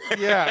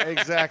 Yeah,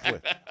 exactly.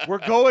 We're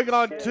going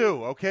on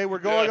 2, okay? We're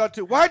going on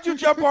 2. Why'd you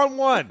jump on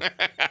 1?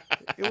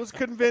 It was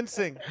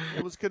convincing.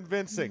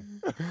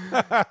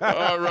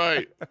 All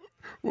right.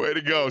 Way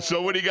to go.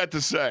 So what do you got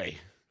to say?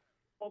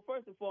 Well,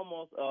 first and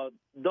foremost,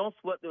 don't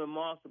sweat the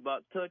remarks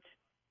about Touch.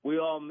 We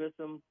all miss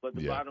him, but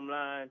the bottom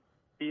line,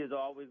 he is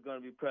always going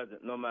to be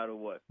present no matter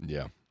what.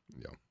 Yeah.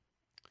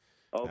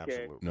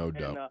 Okay. Absolutely. No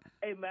doubt.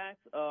 And, hey, Max,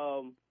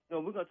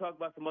 we're going to talk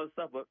about some other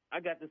stuff, but I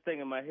got this thing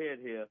in my head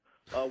here.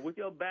 With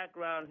your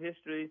background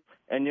history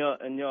and your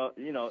and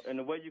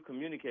the way you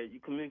communicate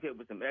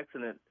with some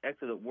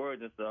excellent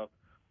words and stuff.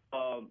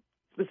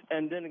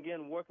 And then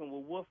again, working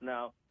with Wolf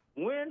now.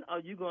 When are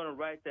you going to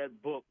write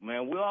that book,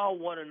 man? We all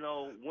want to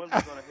know when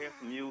we're going to hear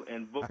from you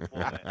in book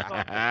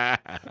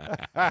format.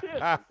 Talk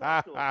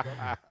to us,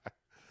 bro.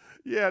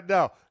 Yeah,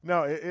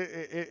 no.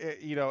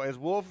 As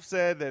Wolf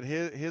said that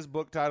his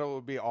book title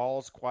would be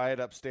All's Quiet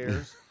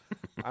Upstairs.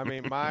 I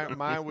mean,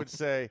 mine would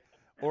say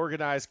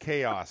Organized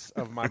Chaos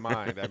of My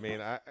Mind. I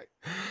mean, I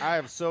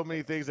have so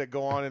many things that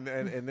go on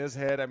in this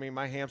head. I mean,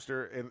 my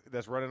hamster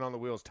that's running on the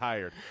wheel is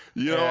tired.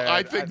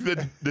 I think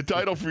that the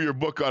title for your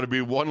book ought to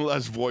be One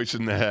Less Voice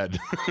in the Head.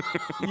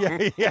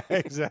 yeah,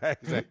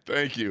 exactly.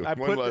 Thank you.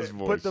 One less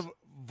voice. Put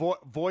the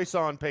voice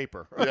on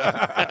paper.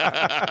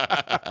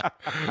 Yeah.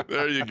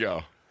 There you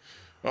go.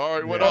 All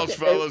right, what else,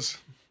 fellas?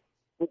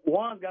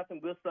 Juan's got some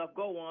good stuff.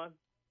 Go, Juan.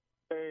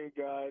 Hey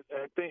guys,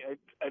 I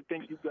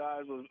think you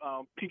guys was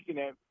peeking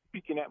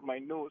at my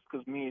notes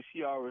because me and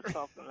CR was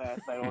talking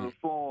last night on the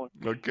phone.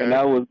 Okay. And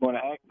I was going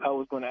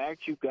to ask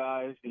you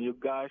guys, and you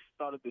guys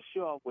started the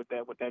show off with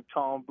that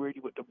Tom Brady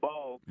with the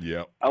ball.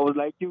 Yeah. I was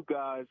like, you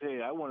guys,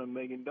 hey, I want $1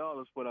 million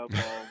for that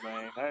ball,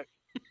 man.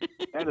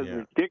 That is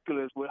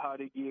ridiculous with how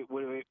they give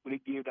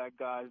that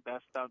guy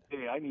that stuff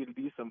there. I need to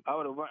be some. I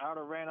would have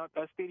ran out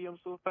that stadium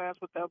so fast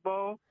with that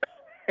ball.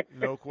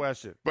 No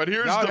question. But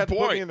here's Y'all the got to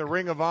put me point. in the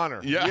Ring of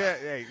Honor. Yeah.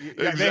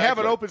 Exactly. They have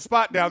an open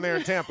spot down there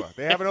in Tampa.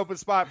 They have an open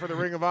spot for the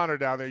Ring of Honor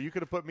down there. You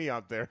could have put me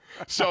out there.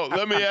 So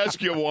let me ask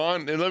you,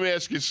 Juan, and let me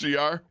ask you,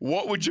 CR,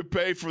 what would you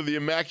pay for the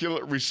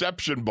Immaculate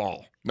Reception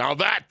Ball? Now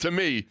that, to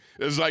me,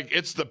 is like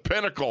it's the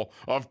pinnacle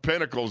of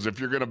pinnacles if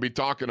you're going to be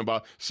talking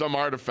about some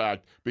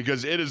artifact,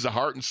 because it is the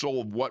heart and soul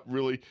of what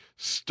really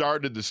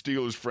started the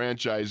Steelers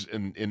franchise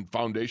in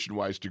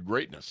foundation-wise to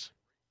greatness.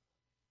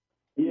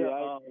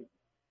 Yeah.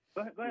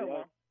 Go ahead,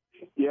 Juan.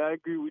 Yeah, I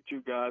agree with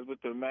you guys with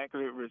the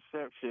Immaculate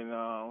Reception.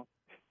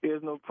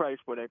 There's no price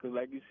for that because,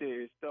 like you said,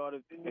 it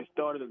started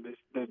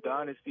the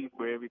dynasty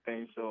for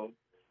everything. So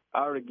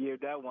I would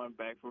give that one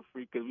back for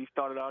free because we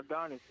started our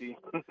dynasty.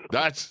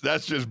 That's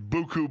just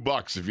buku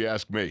bucks, if you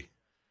ask me.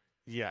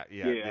 Yeah.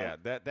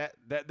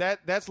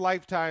 That's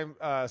lifetime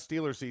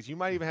Steeler seats. You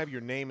might even have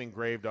your name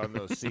engraved on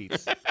those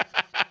seats.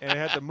 And it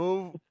had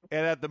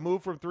to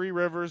move from Three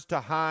Rivers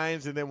to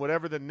Hines, and then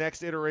whatever the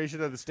next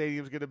iteration of the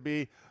stadium is going to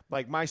be.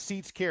 Like, my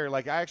seats carry.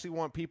 Like, I actually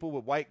want people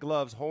with white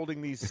gloves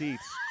holding these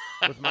seats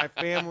with my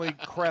family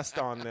crest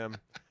on them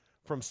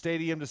from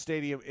stadium to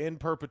stadium in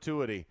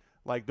perpetuity.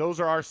 Like, those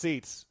are our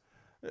seats.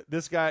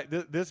 This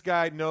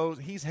guy knows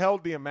he's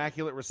held the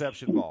Immaculate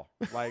Reception Ball.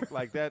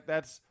 Like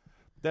that's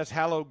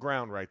hallowed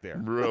ground right there.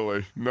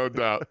 Really, no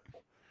doubt.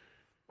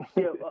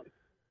 Yeah.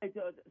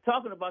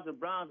 Talking about the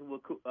Browns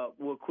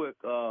real quick,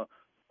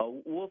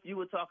 Wolf, you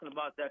were talking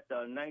about that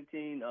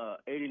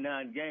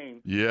 1989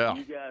 game. Yeah.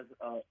 You guys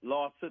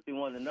lost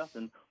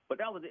 51-0, but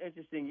that was an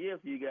interesting year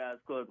for you guys,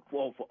 for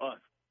us,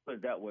 put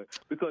it that way,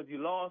 because you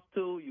lost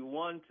 2, you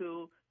won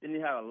 2, then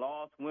you had a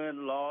loss,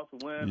 win, loss,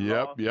 win.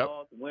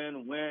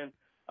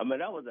 I mean,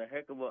 that was a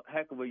heck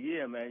of a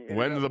year, man.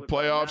 Went to the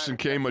playoffs and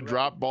came a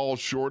drop ball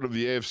short of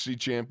the AFC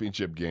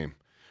Championship game.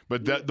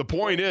 But the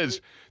point is,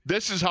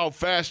 this is how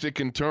fast it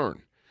can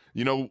turn.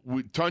 You know,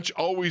 Tunch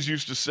always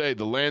used to say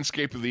the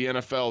landscape of the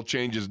NFL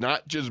changes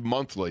not just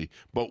monthly,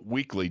 but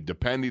weekly,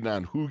 depending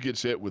on who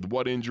gets hit with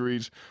what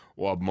injuries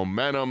or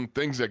momentum,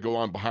 things that go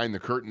on behind the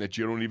curtain that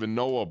you don't even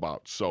know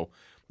about. So,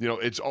 you know,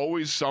 it's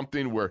always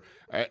something where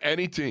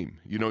any team,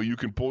 you know, you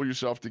can pull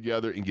yourself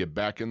together and get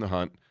back in the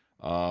hunt.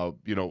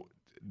 You know,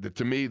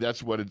 to me,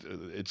 that's what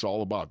it's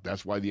all about.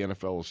 That's why the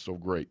NFL is so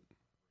great.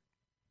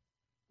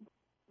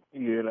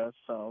 Yeah, that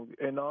sounds.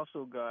 And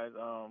also, guys,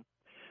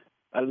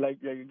 I like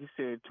you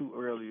said too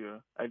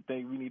earlier. I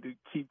think we need to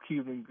keep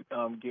Cleveland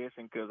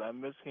guessing because I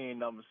miss hearing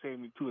number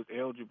 72 is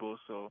eligible.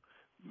 So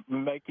we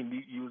might can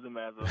use him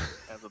as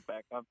a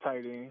backup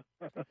tight end.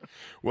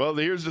 Well,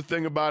 here's the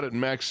thing about it,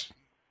 Max.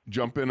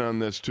 Jump in on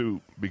this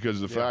too, because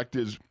the fact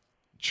is,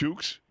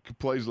 Chooks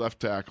plays left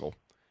tackle.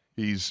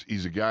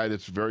 He's a guy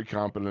that's very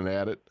competent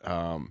at it.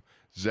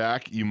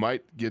 Zach, you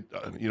might get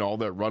all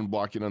that run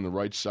blocking on the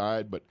right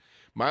side, but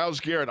Myles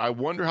Garrett, I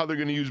wonder how they're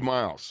going to use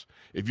Myles.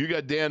 If you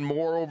got Dan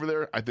Moore over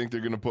there, I think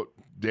they're going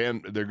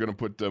to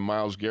put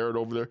Myles Garrett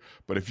over there.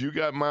 But if you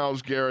got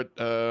Myles Garrett,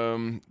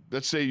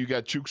 let's say you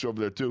got Chooks over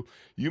there too,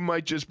 you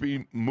might just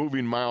be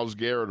moving Myles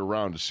Garrett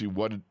around to see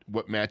what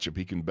matchup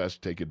he can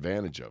best take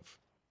advantage of.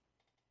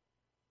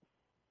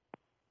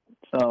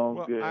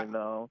 Sounds good.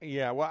 No.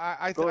 Yeah, well,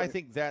 I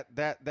think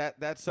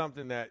that's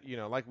something that,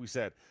 like we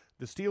said,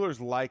 the Steelers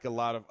like a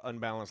lot of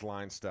unbalanced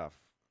line stuff.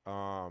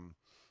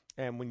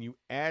 And when you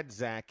add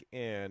Zach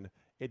in,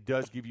 it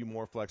does give you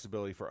more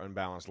flexibility for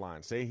unbalanced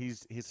lines. Say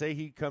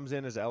he comes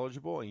in as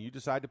eligible, and you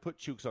decide to put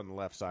Chooks on the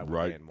left side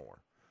with Dan Moore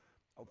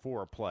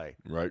for a play.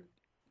 Right.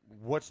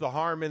 What's the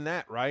harm in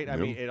that, right? I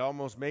mean, it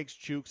almost makes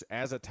Chooks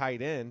as a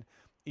tight end,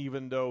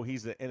 even though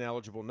he's the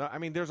ineligible. No, I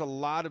mean, there's a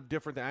lot of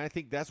different things. I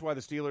think that's why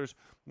the Steelers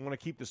want to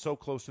keep this so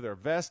close to their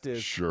vest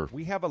is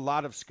we have a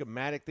lot of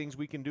schematic things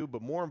we can do,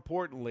 but more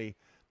importantly,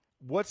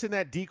 what's in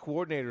that D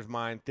coordinator's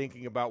mind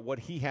thinking about what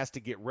he has to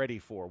get ready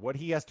for, what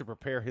he has to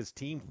prepare his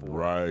team for.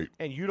 Right.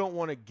 And you don't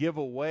want to give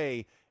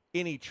away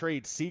any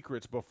trade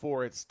secrets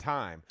before it's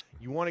time.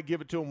 You want to give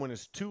it to him when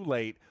it's too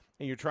late,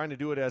 and you're trying to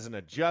do it as an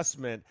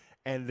adjustment,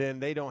 and then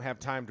they don't have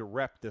time to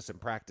rep this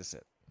and practice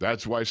it.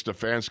 That's why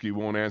Stefanski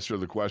won't answer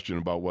the question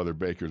about whether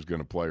Baker's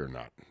going to play or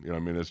not. I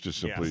mean, it's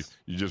just simply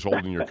you're just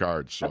holding your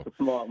cards. So. That's a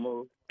smart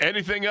move.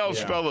 Anything else,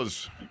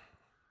 fellas?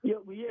 Yeah,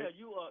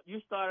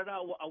 you started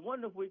out. I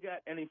wonder if we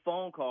got any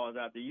phone calls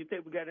out there. You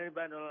think we got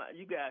anybody on the line?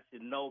 You guys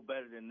should know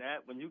better than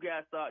that. When you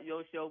guys start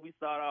your show, we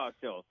start our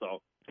show.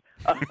 So,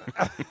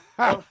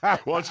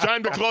 well, it's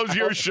time to close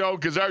your show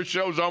because our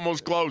show's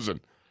almost closing.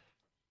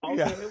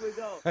 Okay, here we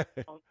go.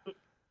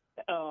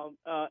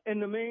 In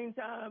the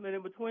meantime and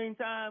in between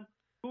time,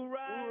 who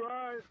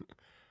rides?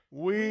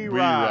 We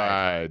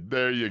ride.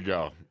 There you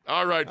go.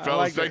 All right,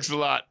 fellas. Thanks a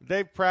lot.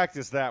 They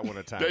practiced that one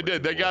a time. They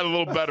did. They got a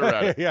little better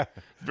at it.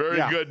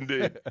 Very good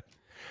indeed.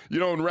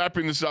 In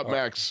wrapping this up,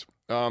 Max,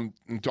 and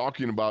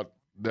talking about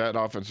that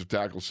offensive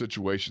tackle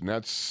situation,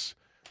 that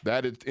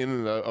in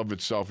and of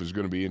itself is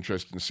going to be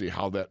interesting to see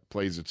how that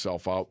plays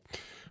itself out.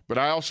 But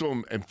I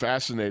also am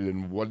fascinated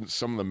in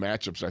some of the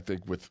matchups, I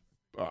think, with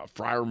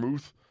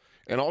Freiermuth.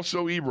 And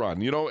also Ebron.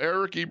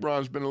 Eric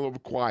Ebron's been a little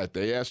bit quiet.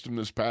 They asked him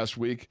this past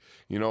week,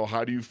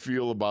 how do you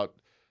feel about,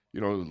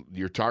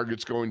 your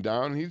targets going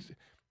down? He's,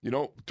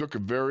 took a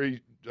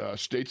very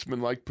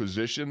statesman-like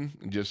position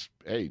and just,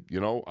 hey,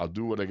 I'll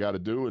do what I got to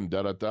do and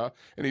da-da-da.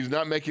 And he's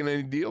not making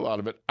any deal out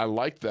of it. I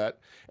like that.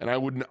 And I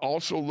would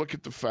also look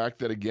at the fact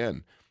that,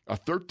 again, a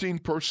 13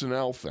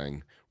 personnel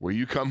thing where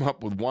you come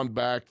up with one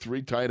back,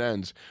 3 tight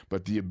ends,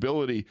 but the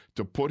ability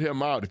to put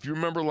him out. If you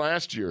remember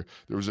last year,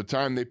 there was a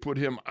time they put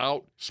him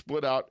out,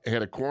 split out,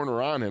 had a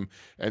corner on him,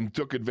 and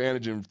took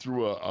advantage and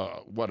threw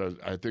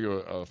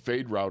a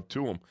fade route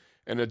to him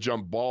and a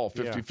jump ball,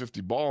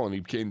 50-50 ball, and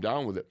he came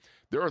down with it.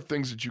 There are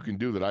things that you can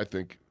do that I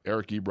think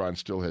Eric Ebron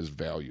still has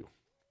value.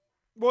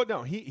 Well,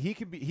 no, he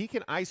can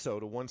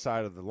ISO to one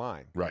side of the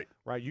line. Right.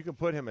 You can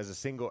put him as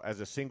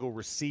a single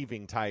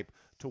receiving type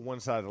to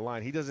one side of the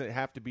line. He doesn't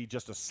have to be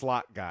just a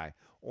slot guy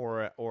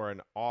or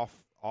an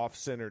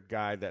off-centered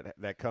guy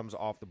that comes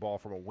off the ball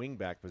from a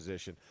wingback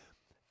position.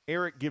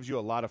 Eric gives you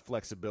a lot of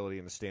flexibility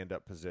in the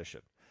stand-up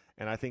position.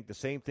 And I think the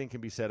same thing can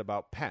be said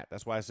about Pat.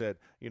 That's why I said,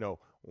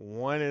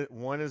 one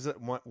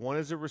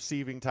is a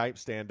receiving type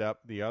stand-up,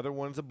 the other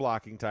one's a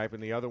blocking type,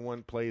 and the other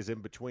one plays in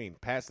between.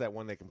 Pat's that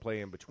one that can play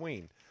in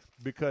between.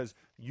 Because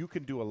you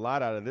can do a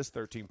lot out of this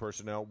 13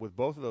 personnel with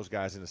both of those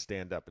guys in a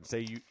stand-up. And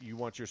say you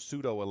want your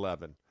pseudo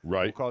 11.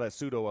 Right. We'll call that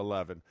pseudo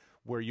 11,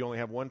 where you only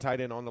have one tight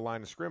end on the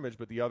line of scrimmage,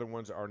 but the other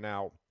ones are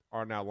now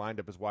lined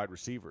up as wide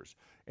receivers.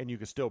 And you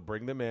can still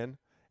bring them in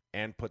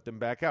and put them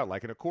back out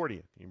like an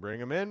accordion. You bring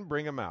them in,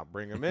 bring them out,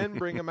 bring them in,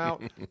 bring them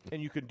out, and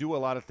you can do a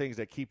lot of things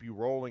that keep you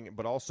rolling,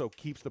 but also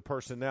keeps the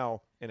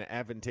personnel in an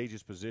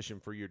advantageous position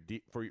for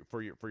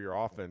your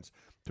offense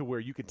to where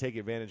you can take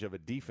advantage of a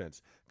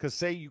defense. Because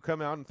say you come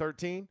out in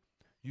 13,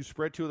 you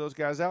spread 2 of those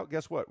guys out.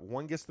 Guess what?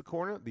 One gets the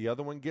corner, the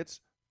other one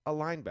gets a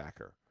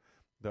linebacker,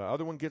 the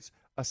other one gets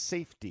a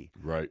safety.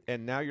 Right.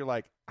 And now you're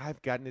like,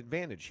 I've got an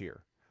advantage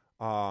here.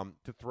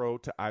 To throw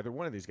to either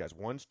one of these guys.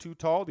 One's too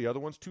tall, the other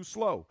one's too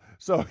slow.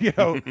 So,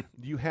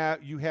 you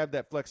have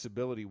that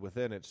flexibility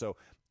within it. So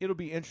it'll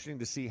be interesting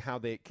to see how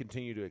they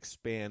continue to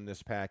expand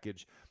this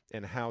package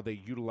and how they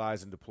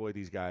utilize and deploy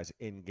these guys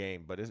in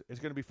game. But it's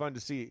going to be fun to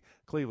see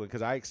Cleveland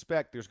because I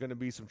expect there's going to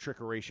be some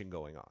trickeration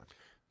going on.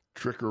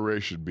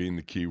 Trickeration being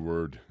the key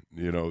word.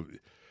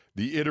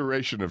 The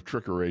iteration of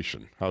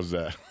trickeration. How's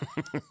that?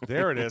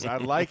 There it is. I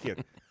like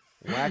it.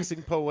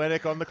 Waxing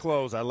poetic on the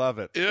close. I love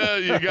it. Yeah,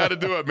 you got to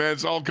do it, man.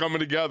 It's all coming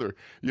together.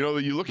 You know,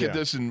 you look Yeah. at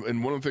this,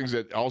 and one of the things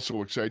that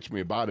also excites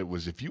me about it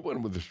was if you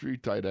went with a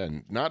street tight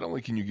end, not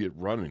only can you get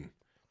running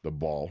the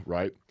ball,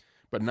 right,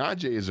 but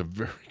Najee is a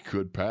very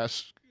good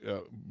pass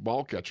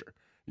ball catcher.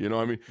 You know,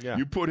 I mean, Yeah.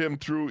 you put him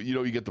through, you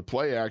know, you get the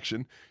play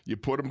action, you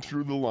put him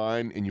through the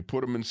line, and you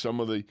put him in some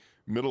of the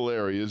middle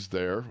areas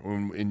there,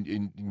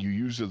 and you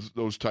use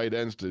those tight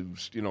ends to,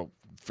 you know,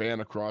 fan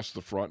across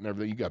the front and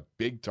everything. You got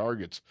big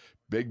targets,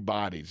 big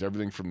bodies,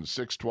 everything from the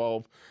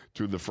 6'12"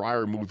 to the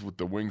Freiermuth with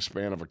the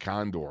wingspan of a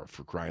condor,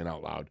 for crying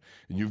out loud.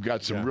 And you've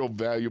got some real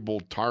valuable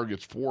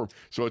targets for him.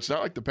 So it's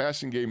not like the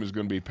passing game is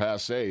going to be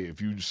passé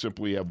if you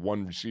simply have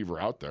one receiver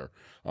out there.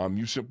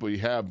 You simply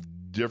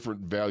have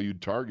different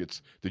valued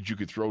targets that you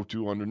could throw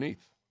to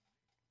underneath.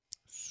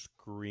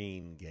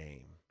 Screen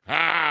game.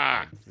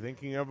 Ah!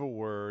 Thinking of a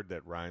word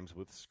that rhymes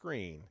with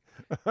screen.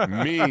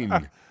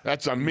 Mean.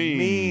 That's a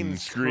mean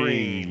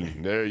screen.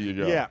 screen. There you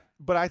go. Yeah,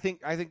 but I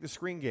think the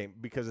screen game,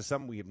 because it's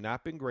something we have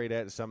not been great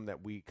at, it's something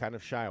that we kind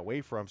of shy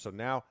away from. So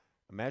now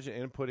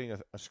imagine inputting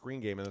a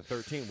screen game in the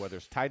 13, whether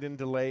it's tight end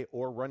delay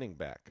or running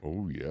back.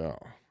 Oh, yeah.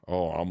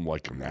 Oh, I'm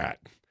liking that.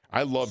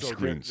 I love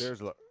screens.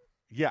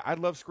 Yeah, I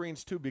love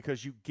screens too,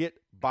 because you get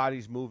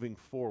bodies moving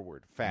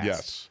forward fast.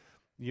 Yes.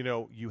 You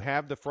know, you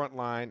have the front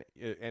line,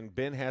 and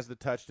Ben has the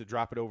touch to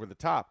drop it over the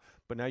top,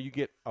 but now you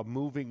get a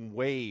moving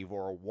wave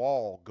or a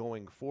wall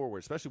going forward,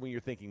 especially when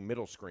you're thinking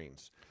middle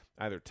screens,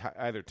 either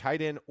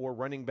tight end or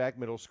running back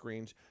middle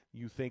screens.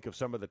 You think of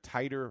some of the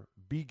tighter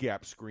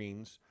B-gap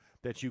screens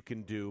that you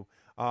can do.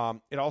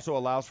 It also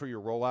allows for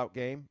your rollout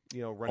game,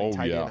 you know, running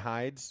tight end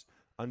hides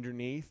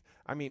underneath.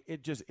 I mean,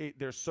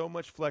 there's so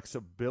much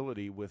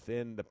flexibility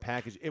within the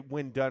package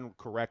when done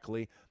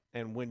correctly.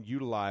 And when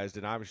utilized,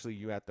 and obviously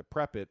you have to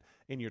prep it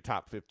in your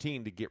top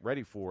 15 to get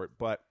ready for it.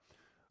 But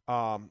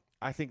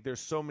I think there's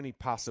so many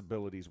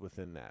possibilities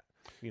within that,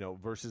 you know,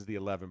 versus the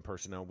 11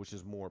 personnel, which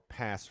is more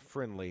pass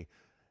friendly.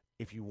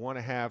 If you want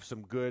to have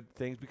some good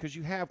things, because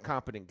you have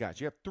competent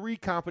guys, you have 3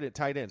 competent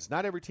tight ends.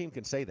 Not every team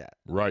can say that.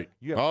 Right.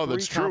 You have 3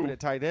 that's competent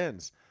true. tight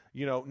ends.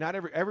 You know, not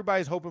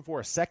everybody's hoping for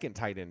a second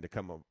tight end to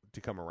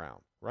come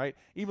around, right?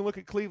 Even look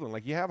at Cleveland.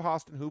 Like, you have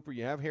Austin Hooper,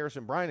 you have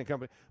Harrison Bryant and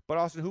company, but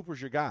Austin Hooper's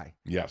your guy.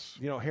 Yes.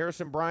 You know,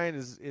 Harrison Bryant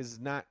is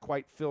not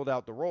quite filled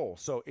out the role,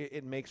 so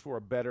it makes for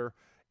a better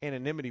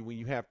anonymity when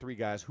you have 3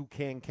 guys who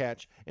can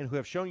catch and who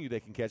have shown you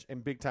they can catch in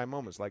big time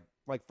moments, like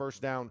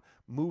first down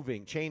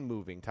moving, chain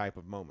moving type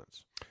of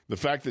moments. The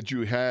fact that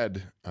you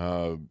had,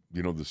 the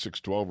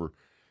 6'12",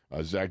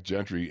 Zach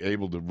Gentry,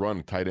 able to run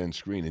a tight end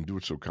screen and do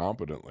it so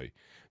competently,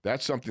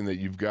 that's something that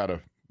you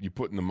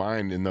put in the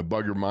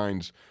bugger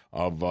minds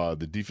of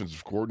the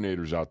defensive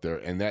coordinators out there,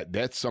 and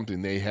that's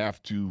something they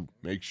have to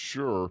make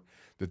sure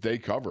that they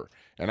cover.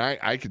 And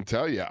I can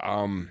tell you,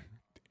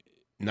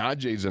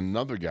 Najee's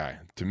another guy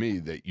to me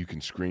that you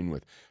can screen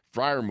with.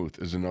 Freiermuth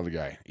is another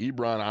guy.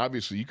 Ebron,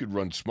 obviously, you could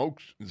run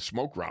smoke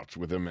routes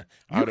with him.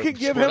 You can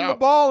give him the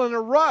ball in a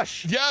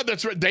rush. Yeah,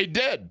 that's right. They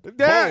did.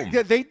 Yeah,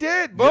 Boom. they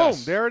did. Boom.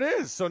 Yes. There it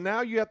is. So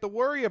now you have to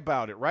worry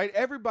about it, right?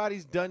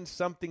 Everybody's done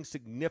something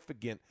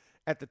significant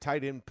at the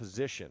tight end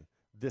position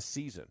this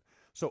season.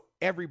 So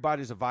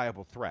everybody's a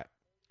viable threat.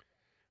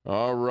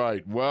 All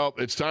right. Well,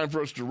 it's time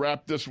for us to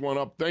wrap this one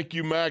up. Thank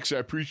you, Max. I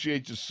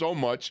appreciate you so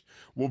much.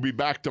 We'll be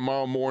back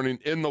tomorrow morning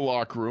in the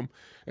locker room.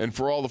 And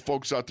for all the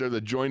folks out there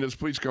that joined us,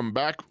 please come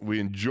back.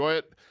 We enjoy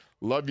it.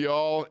 Love you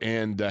all,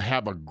 and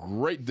have a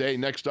great day.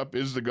 Next up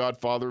is the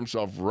Godfather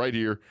himself right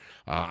here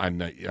on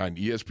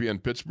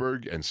ESPN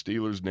Pittsburgh and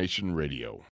Steelers Nation Radio.